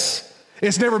yes.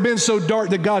 It's never been so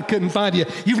dark that God couldn't find you.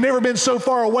 You've never been so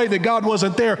far away that God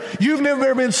wasn't there. You've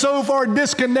never been so far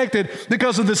disconnected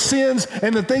because of the sins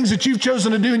and the things that you've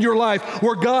chosen to do in your life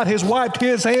where God has wiped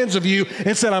his hands of you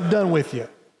and said, I'm done with you.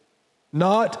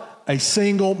 Not a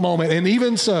single moment. And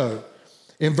even so,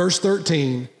 in verse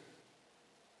 13,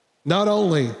 not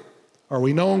only are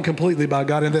we known completely by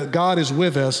God and that God is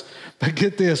with us, but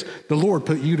get this, the Lord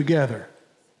put you together.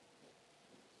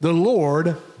 The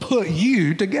Lord put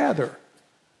you together.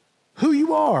 Who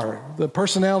you are, the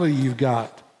personality you've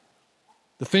got,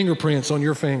 the fingerprints on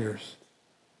your fingers,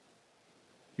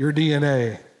 your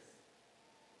DNA.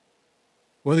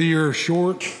 Whether you're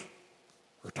short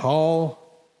or tall,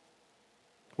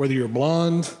 whether you're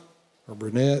blonde or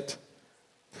brunette,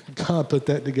 God put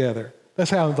that together.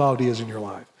 That's how involved he is in your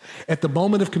life. At the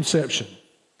moment of conception,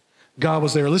 God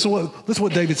was there. Listen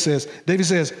what David says. David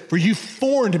says, for you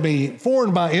formed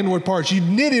my inward parts. You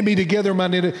knitted me together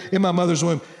in my mother's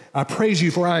womb. I praise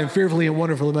you, for I am fearfully and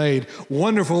wonderfully made.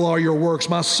 Wonderful are your works.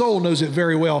 My soul knows it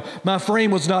very well. My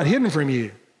frame was not hidden from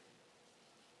you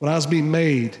when I was being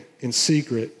made in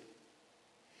secret.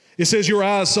 It says, your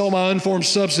eyes saw my unformed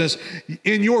substance.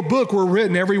 In your book were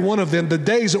written, every one of them, the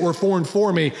days that were formed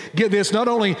for me. Get this, not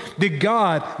only did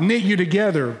God knit you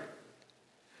together,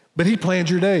 but he planned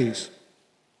your days.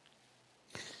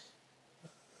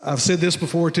 I've said this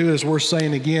before too, it's worth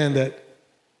saying again, that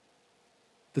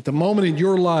the moment in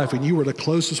your life when you were the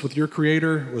closest with your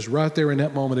Creator was right there in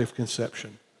that moment of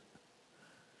conception.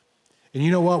 And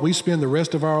you know what? We spend the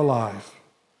rest of our life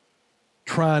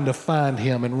trying to find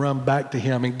him and run back to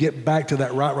him and get back to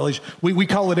that right relationship. We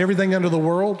call it everything under the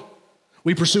world.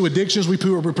 We pursue addictions. We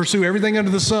pursue everything under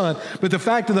the sun. But the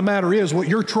fact of the matter is, what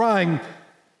you're trying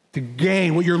to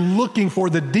gain, what you're looking for,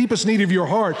 the deepest need of your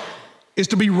heart is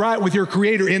to be right with your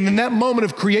Creator. And in that moment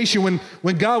of creation,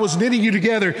 when God was knitting you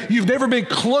together, you've never been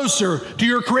closer to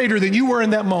your Creator than you were in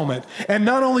that moment. And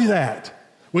not only that,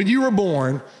 when you were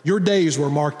born, your days were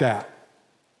marked out.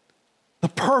 The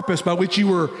purpose by which you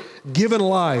were given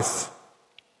life.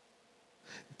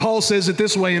 Paul says it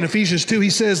this way in Ephesians 2. He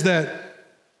says that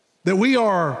we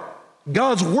are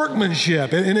God's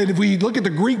workmanship. And if we look at the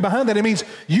Greek behind that, it means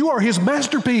you are his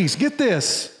masterpiece. Get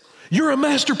this. You're a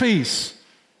masterpiece.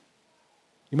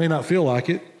 You may not feel like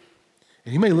it.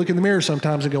 And you may look in the mirror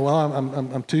sometimes and go, well,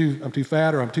 I'm too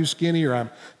fat, or I'm too skinny, or I'm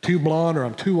too blonde, or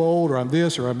I'm too old, or I'm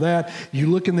this, or I'm that. You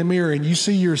look in the mirror and you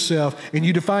see yourself and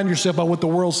you define yourself by what the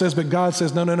world says, but God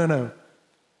says, no.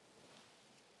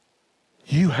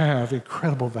 You have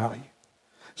incredible value.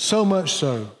 So much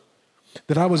so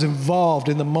that I was involved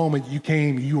in the moment you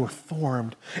came, you were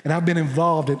formed. And I've been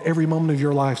involved in every moment of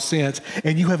your life since.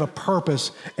 And you have a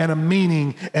purpose and a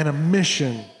meaning and a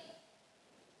mission.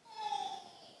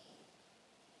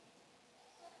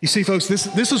 You see, folks,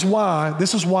 this is why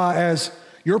as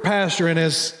your pastor and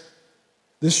as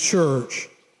this church,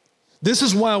 this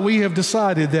is why we have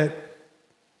decided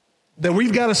that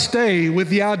we've got to stay with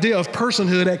the idea of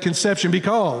personhood at conception,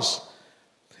 because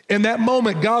in that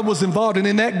moment, God was involved. And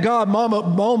in that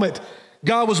moment,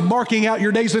 God was marking out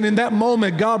your days. And in that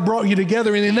moment, God brought you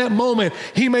together. And in that moment,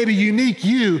 he made a unique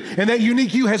you. And that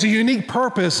unique you has a unique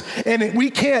purpose. And we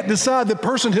can't decide that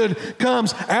personhood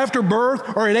comes after birth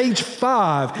or at age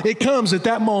 5. It comes at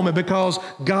that moment because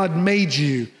God made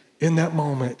you in that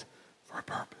moment for a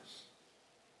purpose.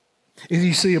 And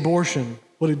you see, abortion,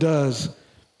 what it does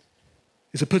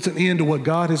is it puts an end to what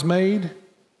God has made.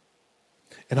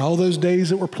 And all those days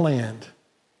that were planned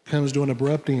comes to an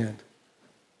abrupt end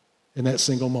in that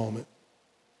single moment.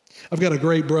 I've got a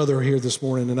great brother here this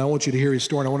morning, and I want you to hear his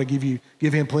story, and I want to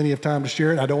give him plenty of time to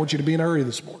share it. I don't want you to be in a hurry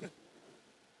this morning.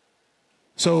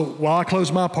 So while I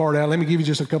close my part out, let me give you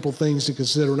just a couple things to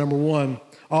consider. Number one,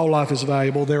 all life is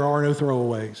valuable. There are no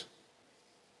throwaways.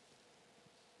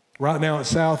 Right now at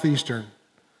Southeastern,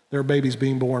 there are babies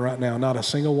being born right now. Not a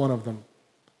single one of them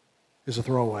is a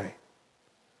throwaway.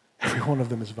 Every one of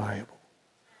them is valuable.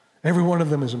 Every one of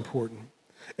them is important.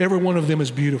 Every one of them is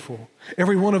beautiful.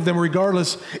 Every one of them,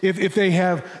 regardless if they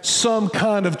have some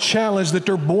kind of challenge that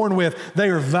they're born with, they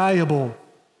are valuable.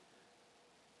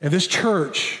 And this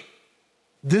church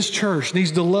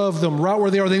needs to love them right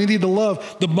where they are. They need to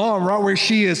love the mom right where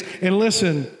she is. And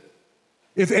listen,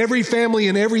 if every family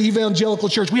in every evangelical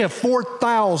church, we have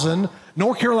 4,000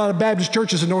 North Carolina Baptist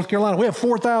churches in North Carolina. We have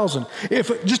 4,000.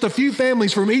 If just a few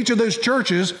families from each of those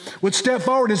churches would step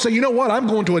forward and say, you know what, I'm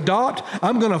going to adopt,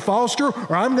 I'm going to foster,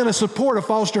 or I'm going to support a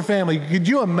foster family. Could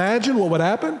you imagine what would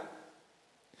happen?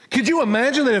 Could you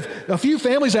imagine that if a few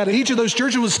families out of each of those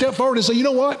churches would step forward and say, you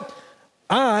know what,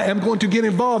 I am going to get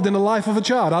involved in the life of a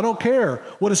child. I don't care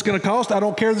what it's going to cost. I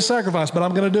don't care the sacrifice, but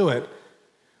I'm going to do it.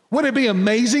 Wouldn't it be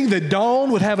amazing that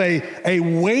Dawn would have a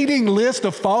waiting list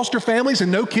of foster families and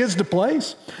no kids to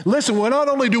place? Listen, well, not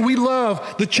only do we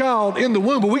love the child in the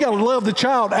womb, but we got to love the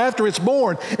child after it's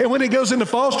born and when it goes into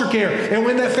foster care and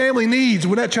when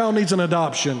that child needs an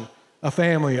adoption, a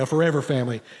family, a forever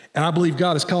family. And I believe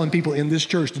God is calling people in this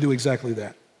church to do exactly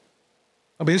that.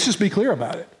 I mean, let's just be clear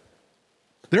about it.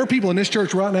 There are people in this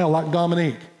church right now like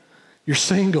Dominique. You're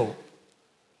single.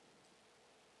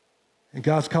 And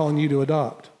God's calling you to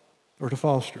adopt or to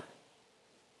foster.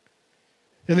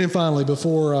 And then finally,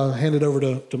 before I hand it over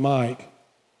to Mike,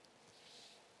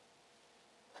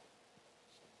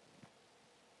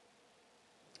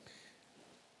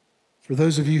 for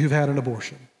those of you who've had an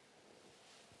abortion,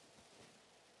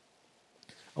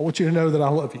 I want you to know that I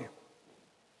love you.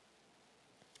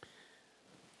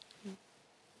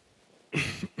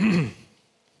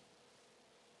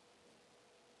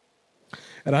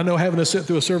 And I know having to sit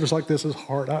through a service like this is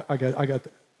hard. I got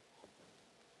that.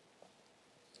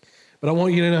 But I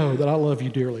want you to know that I love you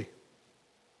dearly.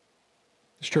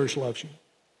 This church loves you.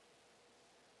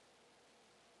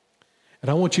 And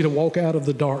I want you to walk out of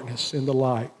the darkness in the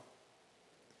light.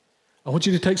 I want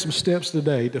you to take some steps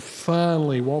today to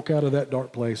finally walk out of that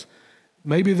dark place.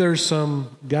 Maybe there's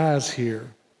some guys here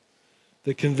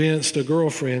that convinced a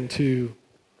girlfriend to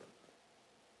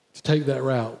take that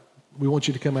route. We want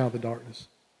you to come out of the darkness.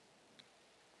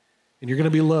 And you're going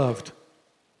to be loved.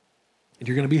 And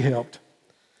you're going to be helped.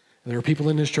 And there are people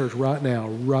in this church right now,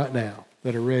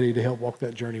 that are ready to help walk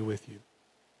that journey with you.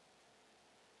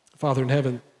 Father in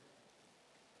heaven,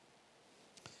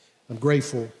 I'm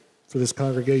grateful for this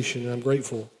congregation, and I'm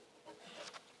grateful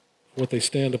for what they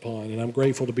stand upon, and I'm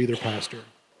grateful to be their pastor.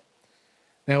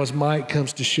 Now, as Mike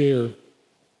comes to share,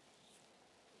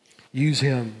 use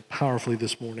him powerfully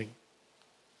this morning.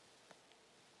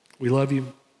 We love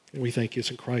you, and we thank you.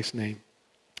 It's in Christ's name.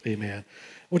 Amen.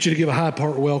 I want you to give a high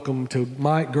part welcome to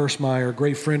Mike Gersmeyer, a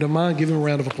great friend of mine. Give him a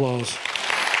round of applause.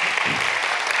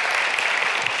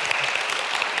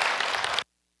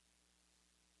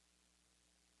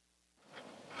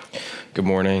 Good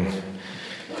morning.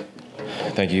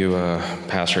 Thank you,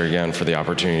 Pastor, again, for the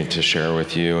opportunity to share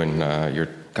with you and your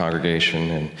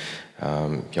congregation.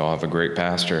 And y'all have a great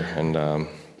pastor and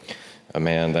a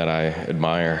man that I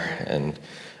admire. And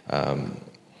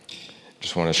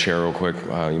just want to share real quick.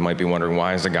 You might be wondering,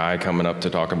 why is a guy coming up to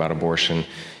talk about abortion?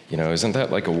 You know, isn't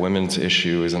that like a women's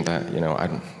issue? Isn't that, you know, I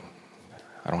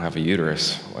don't have a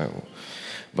uterus.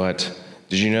 But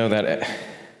did you know that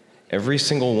every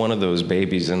single one of those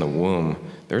babies in the womb,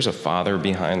 there's a father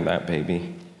behind that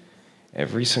baby?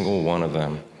 Every single one of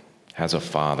them has a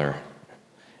father.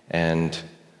 And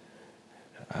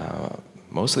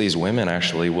most of these women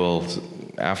actually will,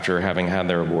 after having had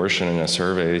their abortion in a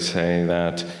survey, say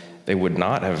that they would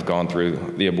not have gone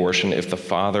through the abortion if the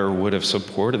father would have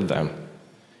supported them,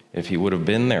 if he would have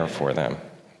been there for them.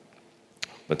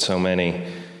 But so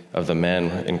many of the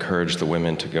men encourage the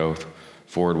women to go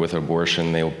forward with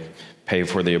abortion. They'll pay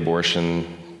for the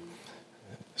abortion.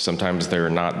 Sometimes they're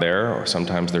not there, or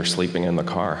sometimes they're sleeping in the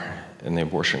car in the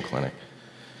abortion clinic,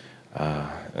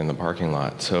 in the parking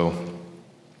lot. So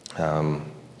I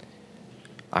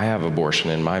have abortion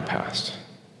in my past.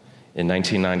 In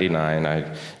 1999,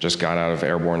 I just got out of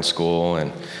airborne school,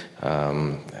 and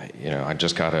I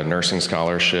just got a nursing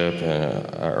scholarship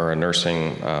or a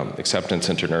nursing acceptance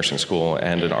into nursing school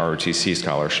and an ROTC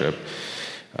scholarship.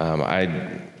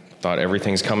 I thought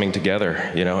everything's coming together,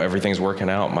 everything's working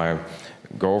out. My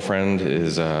girlfriend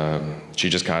she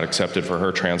just got accepted for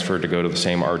her transfer to go to the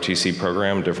same ROTC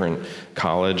program, different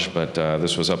college, but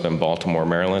this was up in Baltimore,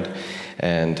 Maryland.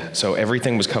 And so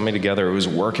everything was coming together, it was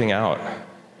working out.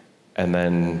 And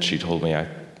then she told me, I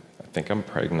think I'm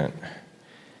pregnant.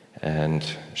 And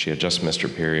she had just missed her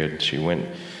period. She went,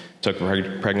 took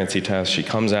a pregnancy test. She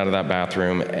comes out of that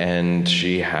bathroom and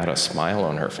she had a smile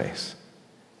on her face.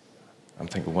 I'm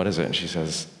thinking, what is it? And she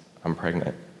says, I'm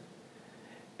pregnant.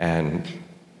 And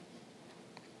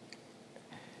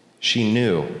she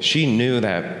knew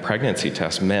that pregnancy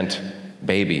test meant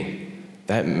baby.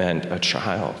 That meant a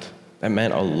child. That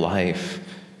meant a life.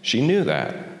 She knew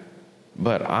that.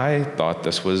 But I thought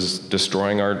this was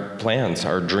destroying our plans,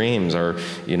 our dreams,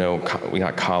 we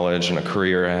got college and a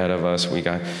career ahead of us. We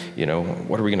got,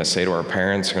 what are we going to say to our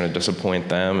parents? We're going to disappoint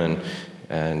them.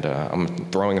 And I'm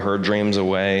throwing her dreams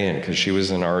away. And because she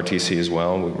was in ROTC as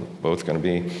well, we were both going to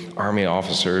be Army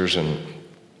officers.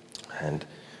 And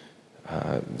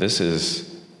this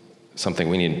is something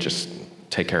we need to just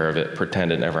take care of it,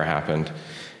 pretend it never happened.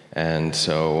 And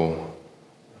so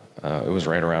it was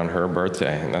right around her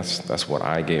birthday, and that's what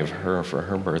I gave her for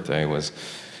her birthday. Was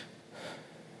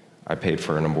I paid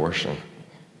for an abortion.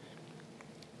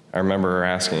 I remember her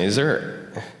asking,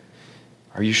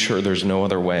 are you sure there's no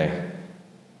other way?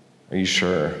 Are you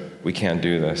sure we can't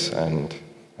do this? And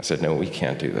I said, no, we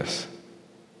can't do this.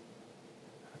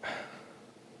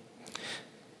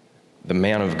 The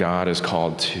man of God is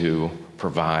called to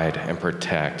provide and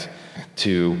protect,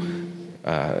 to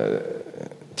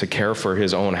care for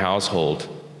his own household.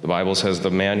 The Bible says the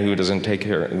one who doesn't take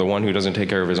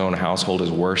care of his own household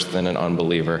is worse than an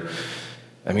unbeliever.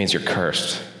 That means you're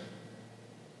cursed.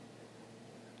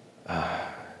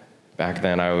 Back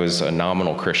then, I was a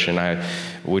nominal Christian. I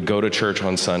would go to church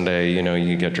on Sunday.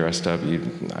 You get dressed up.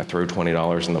 I throw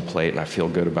 $20 in the plate, and I feel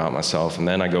good about myself. And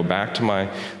then I go back to my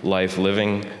life,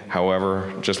 living,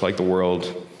 however, just like the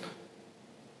world.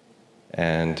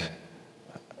 And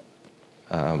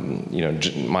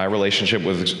my relationship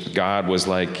with God was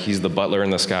like He's the butler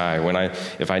in the sky.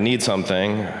 If I need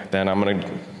something, then I'm going to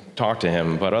talk to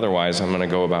Him. But otherwise, I'm going to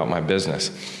go about my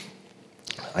business.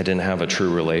 I didn't have a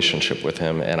true relationship with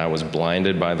Him, and I was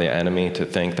blinded by the enemy to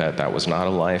think that that was not a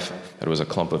life, that it was a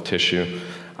clump of tissue.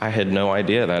 I had no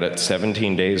idea that at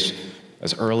 17 days,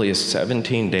 as early as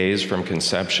 17 days from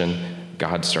conception,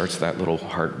 God starts that little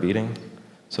heart beating.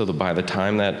 So by the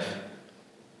time that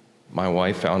my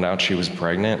wife found out she was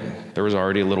pregnant, there was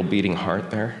already a little beating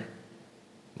heart there.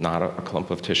 Not a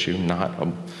clump of tissue, not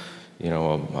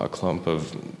a clump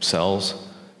of cells,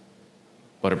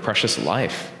 but a precious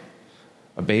life.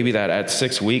 A baby that at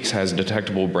 6 weeks has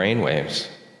detectable brain waves.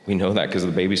 We know that because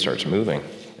the baby starts moving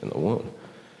in the womb.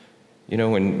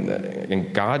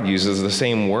 And God uses the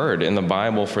same word in the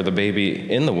Bible for the baby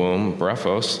in the womb,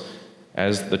 brephos,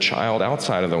 as the child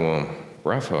outside of the womb,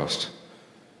 brephos.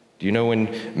 Do you know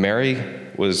when Mary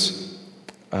was,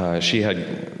 she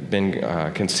had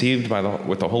been conceived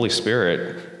with the Holy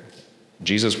Spirit,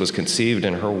 Jesus was conceived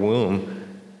in her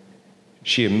womb,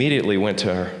 she immediately went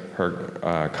to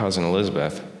her cousin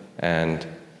Elizabeth, and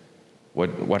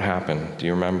what happened? Do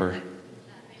you remember?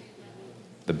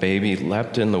 The baby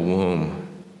leapt in the womb.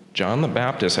 John the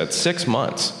Baptist at 6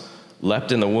 months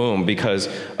leapt in the womb because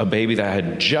a baby that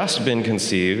had just been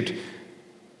conceived,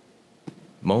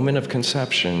 moment of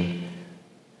conception,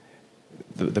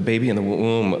 the baby in the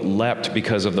womb leapt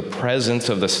because of the presence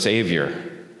of the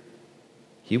Savior.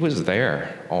 He was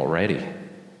there already,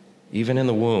 even in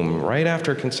the womb, right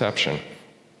after conception.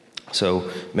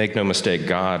 So make no mistake,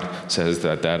 God says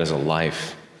that is a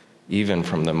life, even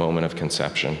from the moment of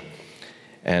conception.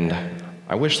 And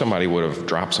I wish somebody would have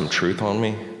dropped some truth on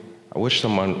me. I wish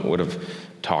someone would have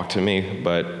talked to me,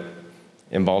 but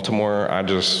in Baltimore, I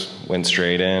just went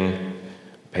straight in,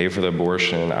 paid for the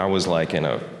abortion. I was like in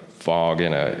a fog,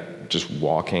 just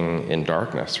walking in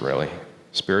darkness, really,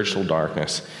 spiritual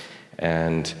darkness.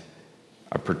 And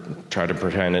I tried to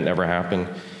pretend it never happened.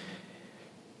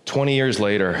 20 years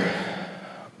later,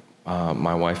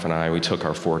 my wife and I, we took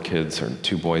our 4 kids, or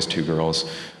 2 boys, 2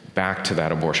 girls, back to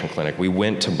that abortion clinic. We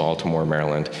went to Baltimore,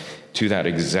 Maryland, to that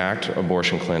exact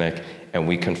abortion clinic, and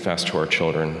we confessed to our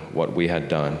children what we had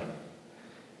done,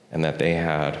 and that they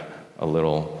had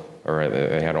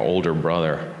they had an older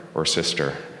brother or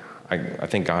sister. I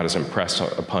think God has impressed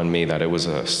upon me that it was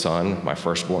a son, my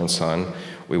firstborn son.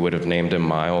 We would have named him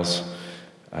Miles.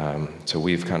 So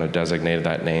we've kind of designated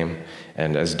that name.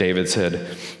 And as David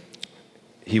said,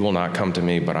 he will not come to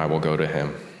me, but I will go to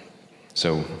him.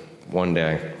 So one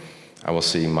day I will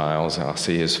see Miles, and I'll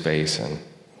see his face, and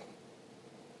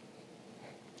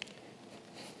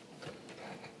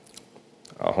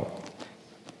I'll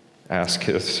ask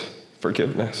his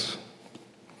forgiveness.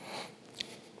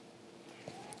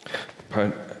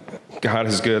 But God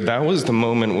is good. That was the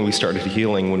moment when we started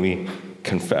healing, when we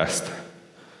confessed.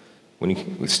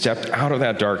 When we stepped out of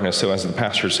that darkness. So as the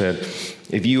pastor said,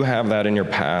 if you have that in your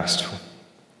past,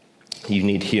 you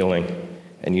need healing,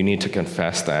 and you need to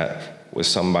confess that with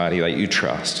somebody that you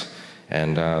trust.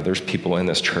 And there's people in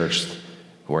this church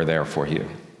who are there for you.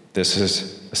 This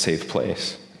is a safe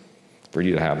place for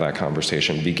you to have that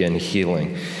conversation, begin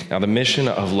healing. Now, the mission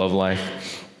of Love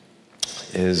Life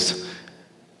is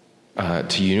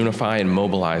to unify and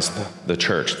mobilize the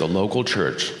church, the local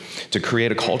church, to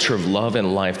create a culture of love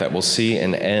and life that will see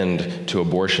an end to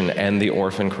abortion and the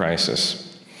orphan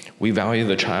crisis. We value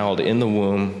the child in the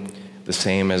womb the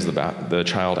same as the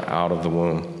child out of the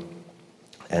womb.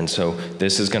 And so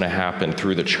this is going to happen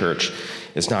through the church.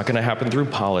 It's not going to happen through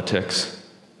politics.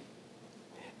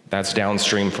 That's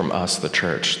downstream from us, the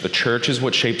church. The church is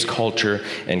what shapes culture,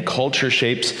 and culture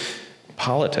shapes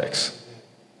politics.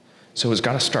 So it's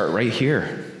got to start right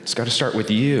here. It's got to start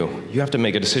with you. You have to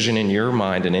make a decision in your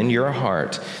mind and in your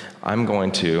heart. I'm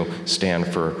going to stand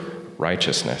for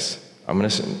righteousness. I'm going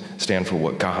to stand for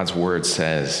what God's word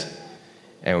says.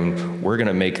 And we're going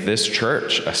to make this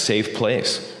church a safe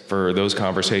place for those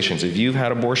conversations. If you've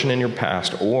had abortion in your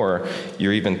past, or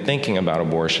you're even thinking about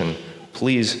abortion,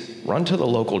 please run to the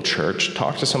local church.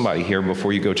 Talk to somebody here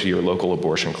before you go to your local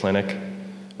abortion clinic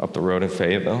up the road in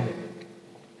Fayetteville.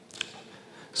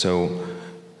 So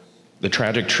the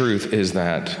tragic truth is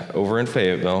that over in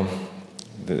Fayetteville,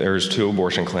 there's 2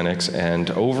 abortion clinics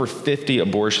and over 50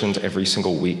 abortions every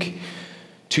single week.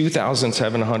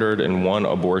 2,701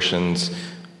 abortions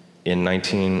in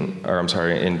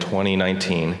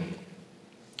 2019,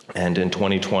 and in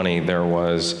 2020 there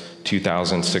was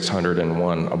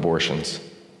 2,601 abortions.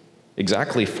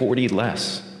 Exactly 40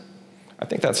 less. I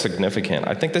think that's significant.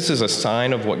 I think this is a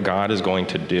sign of what God is going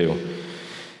to do.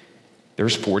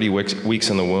 There's 40 weeks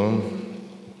in the womb.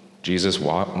 Jesus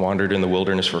wandered in the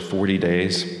wilderness for 40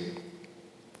 days.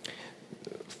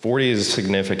 40 is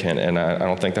significant, and I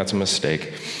don't think that's a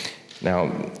mistake.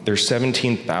 Now, there's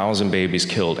 17,000 babies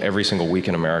killed every single week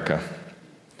in America.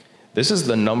 This is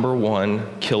the number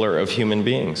 1 killer of human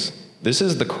beings. This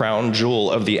is the crown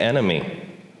jewel of the enemy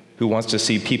who wants to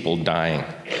see people dying.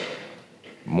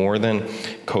 More than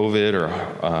COVID or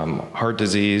heart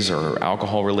disease or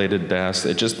alcohol-related deaths,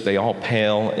 they all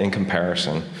pale in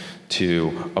comparison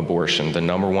to abortion, the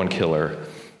number 1 killer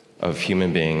of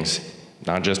human beings,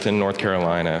 not just in North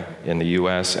Carolina, in the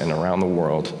US and around the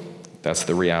world. That's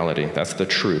the reality. That's the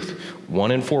truth.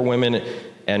 1 in 4 women,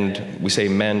 and we say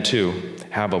men too,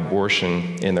 have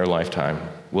abortion in their lifetime,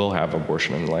 will have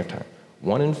abortion in their lifetime.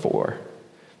 1 in 4.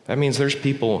 That means there's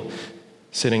people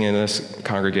sitting in this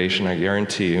congregation, I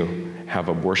guarantee you, have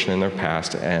abortion in their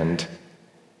past, and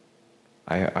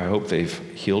I hope they've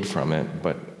healed from it,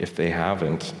 but if they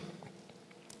haven't,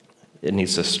 it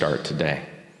needs to start today,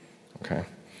 okay?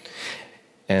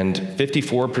 And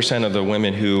 54% of the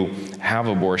women who have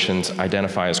abortions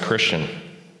identify as Christian.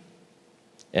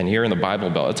 And here in the Bible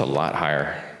Belt, it's a lot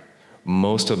higher.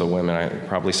 Most of the women,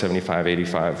 probably 75,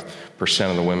 85%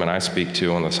 of the women I speak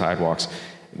to on the sidewalks,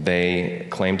 they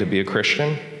claim to be a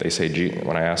Christian. They say,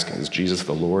 when I ask, is Jesus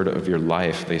the Lord of your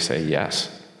life? They say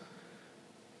yes.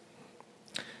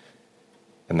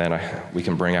 And then we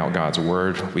can bring out God's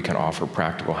word. We can offer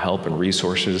practical help and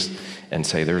resources and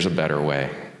say there's a better way.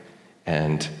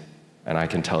 And I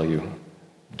can tell you,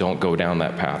 don't go down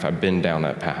that path. I've been down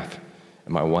that path.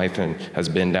 And my wife has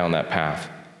been down that path.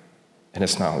 And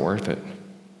it's not worth it.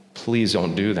 Please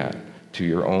don't do that to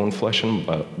your own flesh and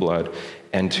blood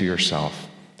and to yourself.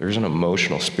 There's an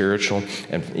emotional, spiritual,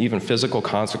 and even physical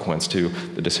consequence to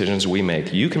the decisions we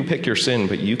make. You can pick your sin,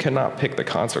 but you cannot pick the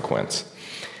consequence.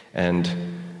 And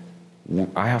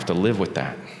I have to live with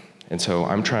that. And so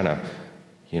I'm trying to,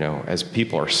 as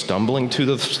people are stumbling to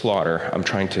the slaughter, I'm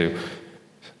trying to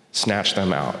snatch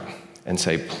them out and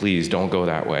say, please don't go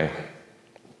that way.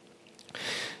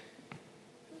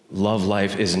 Love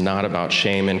life is not about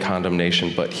shame and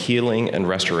condemnation, but healing and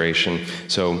restoration.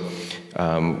 So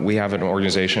we have an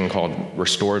organization called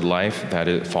Restored Life that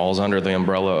it falls under the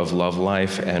umbrella of Love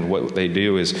Life, and what they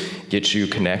do is get you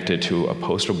connected to a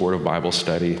post-abortive Bible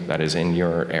study that is in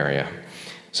your area.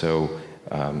 So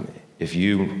if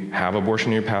you have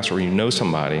abortion in your past or you know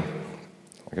somebody,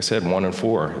 like I said, 1 in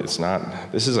 4,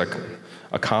 this is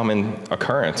a common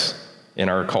occurrence in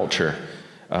our culture.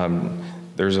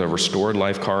 There's a Restored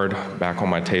Life card back on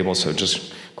my table, so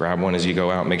just grab one as you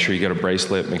go out. Make sure you get a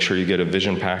bracelet. Make sure you get a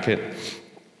vision packet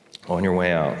on your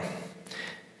way out.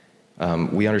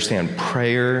 We understand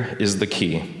prayer is the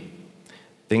key.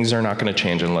 Things are not going to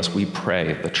change unless we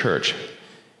pray, the church.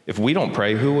 If we don't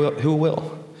pray, who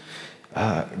will?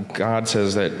 God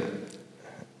says that,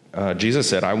 Jesus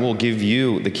said, I will give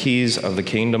you the keys of the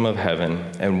kingdom of heaven,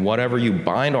 and whatever you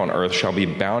bind on earth shall be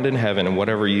bound in heaven, and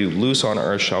whatever you loose on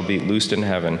earth shall be loosed in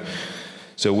heaven.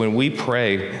 So when we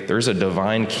pray, there's a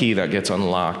divine key that gets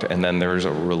unlocked, and then there's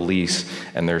a release,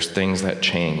 and there's things that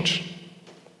change.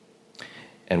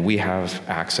 And we have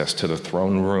access to the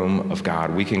throne room of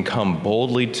God. We can come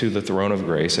boldly to the throne of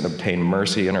grace and obtain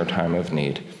mercy in our time of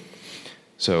need.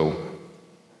 So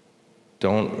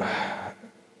don't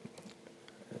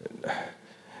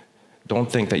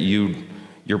think that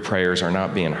your prayers are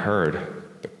not being heard.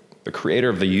 The creator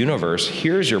of the universe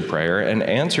hears your prayer and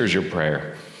answers your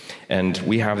prayer. And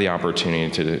we have the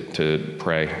opportunity to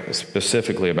pray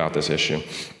specifically about this issue.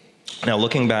 Now,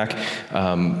 looking back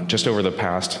just over the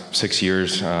past 6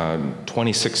 years,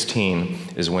 2016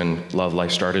 is when Love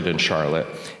Life started in Charlotte.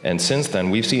 And since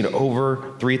then, we've seen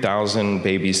over 3,000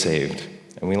 babies saved.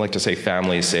 And we like to say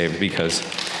families saved because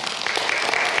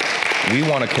we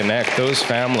want to connect those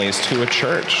families to a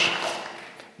church.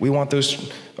 We want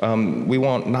we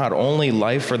want not only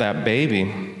life for that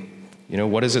baby,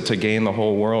 What is it to gain the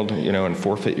whole world, and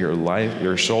forfeit your life,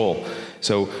 your soul?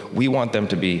 So we want them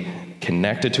to be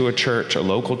connected to a church, a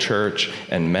local church,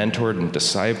 and mentored and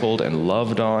discipled and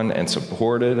loved on and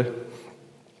supported.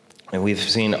 And we've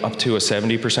seen up to a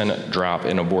 70% drop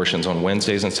in abortions on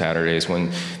Wednesdays and Saturdays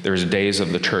when there's days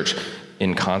of the church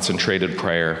in concentrated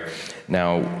prayer.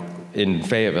 Now, in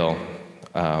Fayetteville,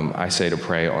 I say to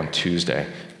pray on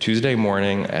Tuesday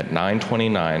morning at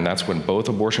 9:29. That's when both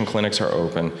abortion clinics are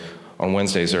open. On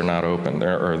Wednesdays, they're not open.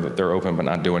 They're open but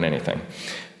not doing anything.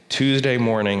 Tuesday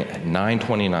morning at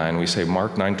 9:29, we say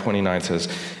Mark 9:29 says,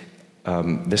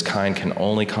 this kind can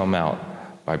only come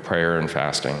out by prayer and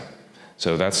fasting.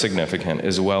 So that's significant,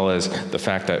 as well as the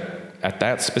fact that at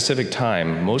that specific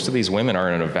time, most of these women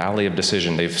are in a valley of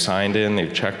decision. They've signed in,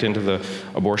 they've checked into the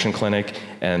abortion clinic,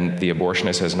 and the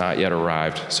abortionist has not yet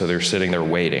arrived, so they're sitting there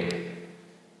waiting.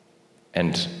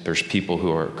 And there's people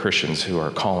who are Christians who are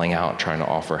calling out, trying to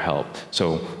offer help.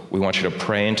 So we want you to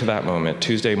pray into that moment.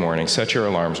 Tuesday morning, set your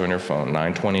alarms on your phone,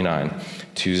 9:29,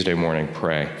 Tuesday morning,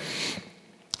 pray.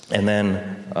 And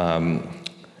then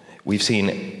we've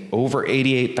seen over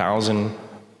 88,000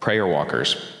 prayer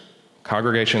walkers.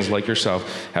 Congregations like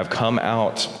yourself have come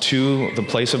out to the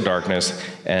place of darkness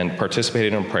and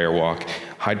participated in a prayer walk.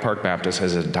 Hyde Park Baptist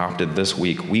has adopted this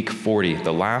week 40,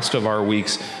 the last of our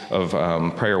weeks of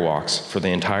prayer walks for the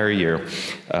entire year.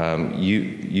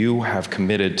 You have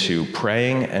committed to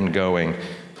praying and going,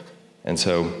 and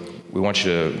so we want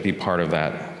you to be part of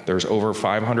that. There's over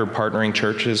 500 partnering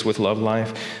churches with Love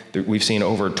Life. We've seen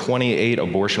over 28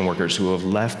 abortion workers who have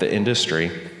left the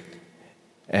industry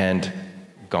and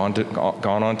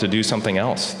gone on to do something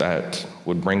else that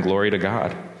would bring glory to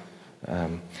God.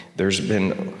 There's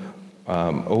been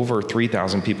over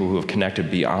 3,000 people who have connected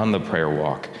beyond the prayer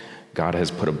walk. God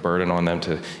has put a burden on them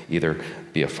to either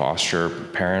be a foster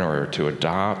parent or to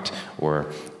adopt or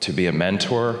to be a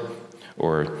mentor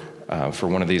or for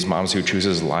one of these moms who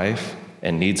chooses life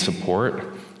and needs support.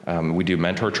 We do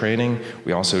mentor training.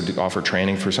 We also offer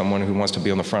training for someone who wants to be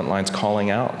on the front lines calling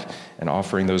out and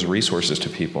offering those resources to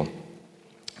people.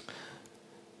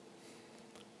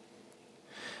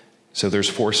 So there's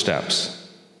 4 steps.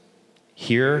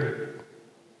 Hear,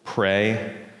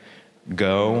 pray,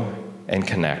 go, and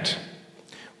connect.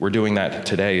 We're doing that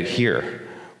today here.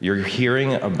 You're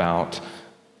hearing about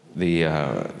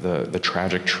the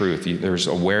tragic truth. There's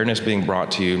awareness being brought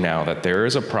to you now that there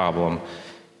is a problem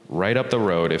right up the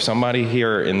road. If somebody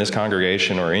here in this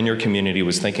congregation or in your community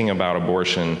was thinking about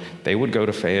abortion, they would go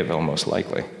to Fayetteville most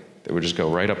likely. They would just go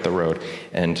right up the road.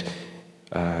 And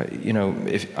how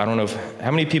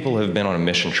many people have been on a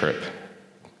mission trip?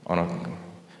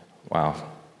 Wow,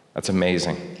 that's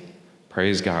amazing.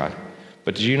 Praise God.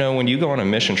 But did you know when you go on a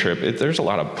mission trip, there's a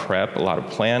lot of prep, a lot of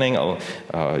planning.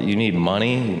 You need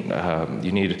money.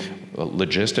 You need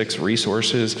logistics,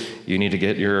 resources. You need to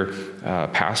get your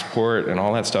passport and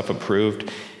all that stuff approved.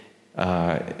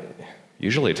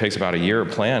 Usually it takes about a year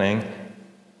of planning.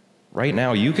 Right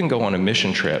now, you can go on a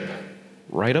mission trip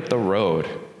right up the road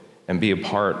and be a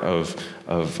part of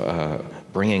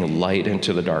bringing light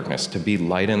into the darkness, to be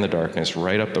light in the darkness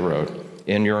right up the road,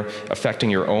 affecting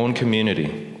your own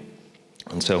community.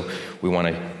 And so we want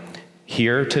to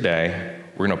hear today.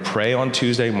 We're going to pray on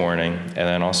Tuesday morning, and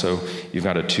then also you've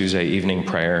got a Tuesday evening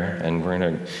prayer, and we're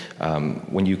going to,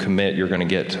 when you commit, you're going to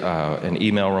get an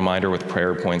email reminder with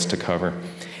prayer points to cover,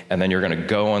 and then you're going to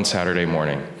go on Saturday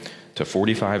morning to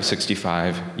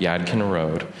 4565 Yadkin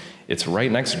Road. It's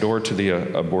right next door to the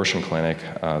abortion clinic,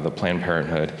 the Planned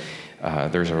Parenthood.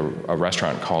 There's a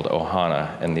restaurant called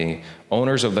Ohana, and the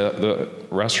owners of the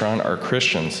restaurant are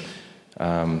Christians.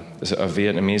 It's a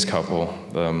Vietnamese couple.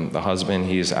 The husband,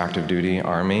 he's active duty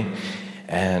Army,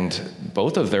 and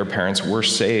both of their parents were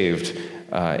saved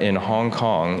in Hong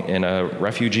Kong in a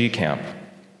refugee camp.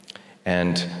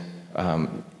 And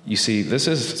you see, this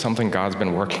is something God's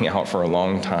been working out for a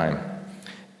long time,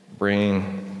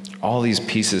 bringing all these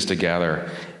pieces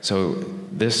together. So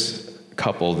this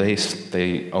couple,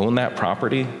 they own that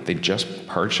property. They just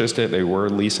purchased it. They were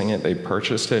leasing it. They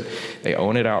purchased it. They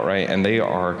own it outright, and they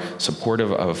are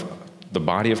supportive of the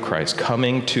body of Christ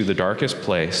coming to the darkest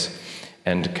place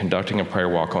and conducting a prayer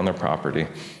walk on their property.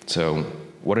 So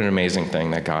what an amazing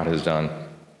thing that God has done.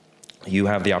 You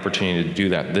have the opportunity to do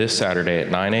that this Saturday at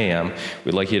 9 a.m.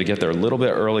 We'd like you to get there a little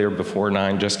bit earlier, before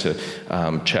 9, just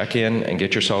to check in and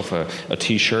get yourself a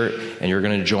T-shirt, and you're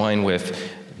going to join with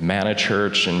Manna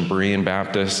Church and Berean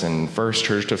Baptist and First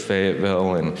Church of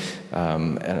Fayetteville and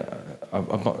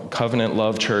a Covenant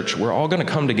Love Church. We're all going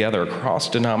to come together across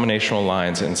denominational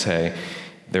lines and say,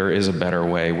 there is a better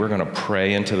way. We're going to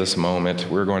pray into this moment.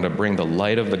 We're going to bring the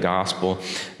light of the gospel,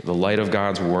 the light of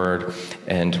God's word,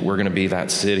 and we're going to be that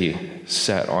city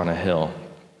set on a hill.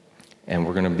 And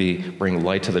we're going to bring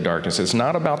light to the darkness. It's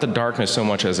not about the darkness so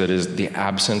much as it is the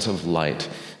absence of light.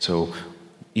 So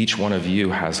each one of you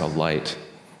has a light,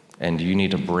 and you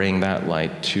need to bring that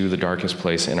light to the darkest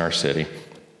place in our city.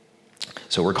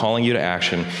 So we're calling you to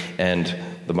action, and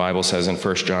the Bible says in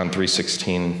 1 John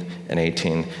 3:16 and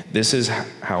 18, this is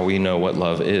how we know what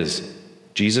love is.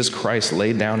 Jesus Christ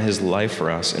laid down his life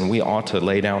for us, and we ought to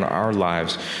lay down our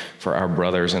lives for our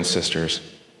brothers and sisters.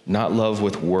 Not love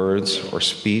with words or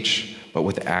speech, but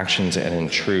with actions and in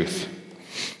truth.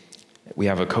 We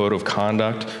have a code of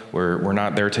conduct where we're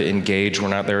not there to engage, we're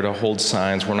not there to hold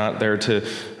signs, we're not there to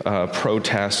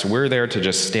protest. We're there to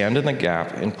just stand in the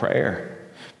gap in prayer.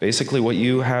 Basically, what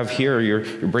you have here, you're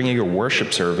bringing your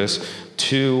worship service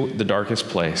to the darkest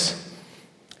place.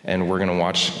 And we're going to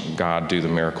watch God do the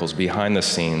miracles behind the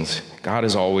scenes. God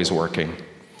is always working.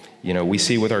 You know, we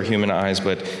see with our human eyes,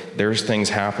 but there's things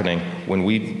happening when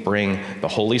we bring the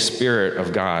Holy Spirit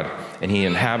of God, and he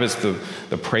inhabits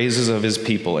the praises of his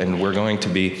people, and we're going to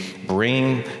be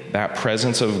bringing that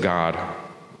presence of God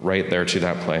right there to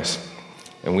that place.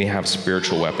 And we have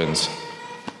spiritual weapons.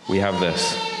 We have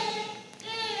this,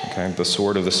 okay, the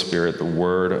sword of the Spirit, the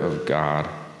word of God.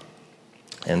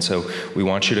 And so we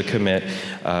want you to commit.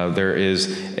 There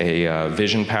is a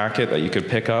vision packet that you could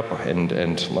pick up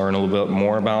and learn a little bit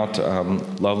more about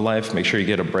Love Life. Make sure you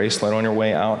get a bracelet on your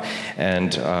way out.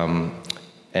 And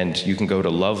you can go to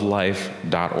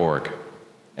lovelife.org.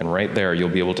 And right there, you'll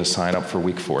be able to sign up for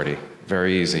week 40.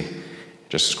 Very easy.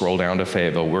 Just scroll down to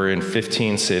Fayetteville. We're in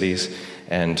 15 cities,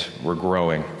 and we're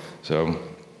growing. So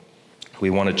we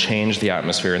want to change the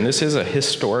atmosphere. And this is a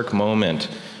historic moment,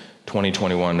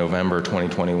 2021, November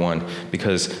 2021,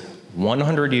 because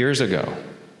 100 years ago,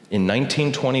 in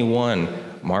 1921,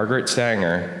 Margaret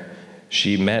Sanger,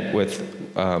 she met with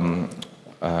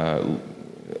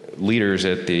leaders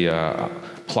at the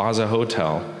Plaza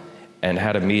Hotel and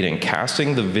had a meeting,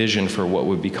 casting the vision for what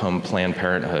would become Planned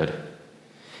Parenthood.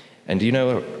 And do you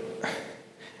know,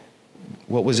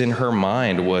 what was in her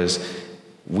mind was,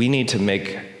 we need to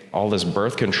make all this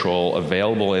birth control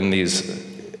available in these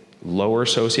lower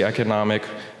socioeconomic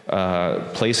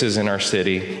places in our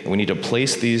city. We need to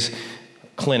place these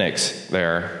clinics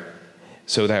there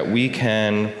so that we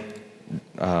can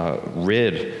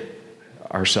rid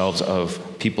ourselves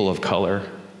of people of color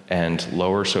and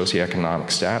lower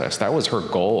socioeconomic status. That was her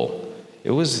goal.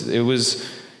 It was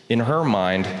in her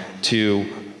mind to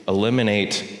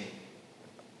eliminate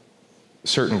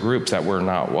certain groups that were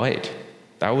not white.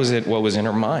 That was what was in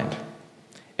her mind.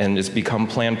 And it's become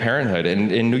Planned Parenthood.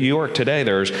 And in New York today,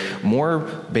 there's more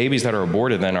babies that are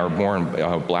aborted than are born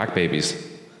black babies.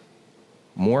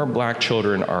 More black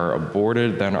children are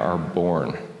aborted than are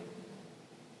born.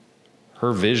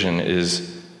 Her vision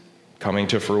is coming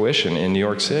to fruition in New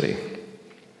York City.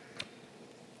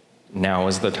 Now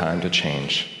is the time to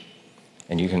change.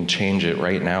 And you can change it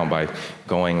right now by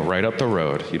going right up the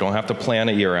road. You don't have to plan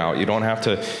a year out. You don't have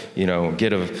to,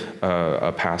 get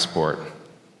a passport.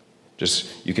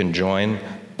 Just, you can join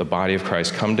the body of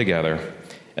Christ, come together.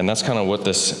 And that's kind of what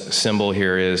this symbol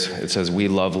here is. It says, we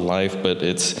love life, but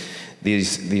it's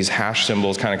these hash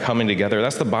symbols kind of coming together.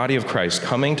 That's the body of Christ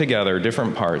coming together,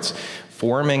 different parts,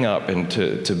 forming up and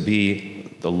to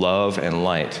be the love and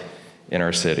light in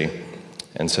our city.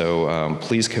 And so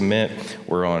please commit.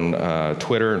 We're on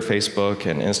Twitter and Facebook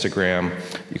and Instagram.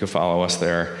 You can follow us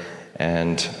there.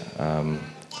 And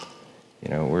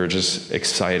we're just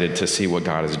excited to see what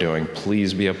God is doing.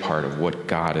 Please be a part of what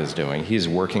God is doing. He's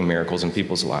working miracles in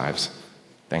people's lives.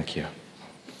 Thank you.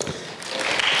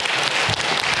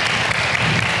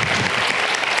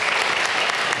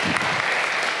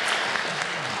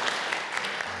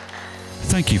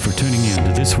 Thank you for tuning in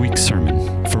to this week's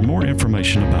sermon. For more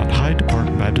information about Hyde Park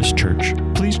Baptist Church,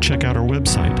 please check out our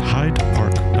website,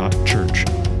 hydepark.church,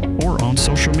 or on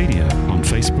social media on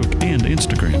Facebook and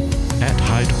Instagram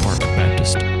 @Hyde Park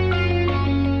Baptist.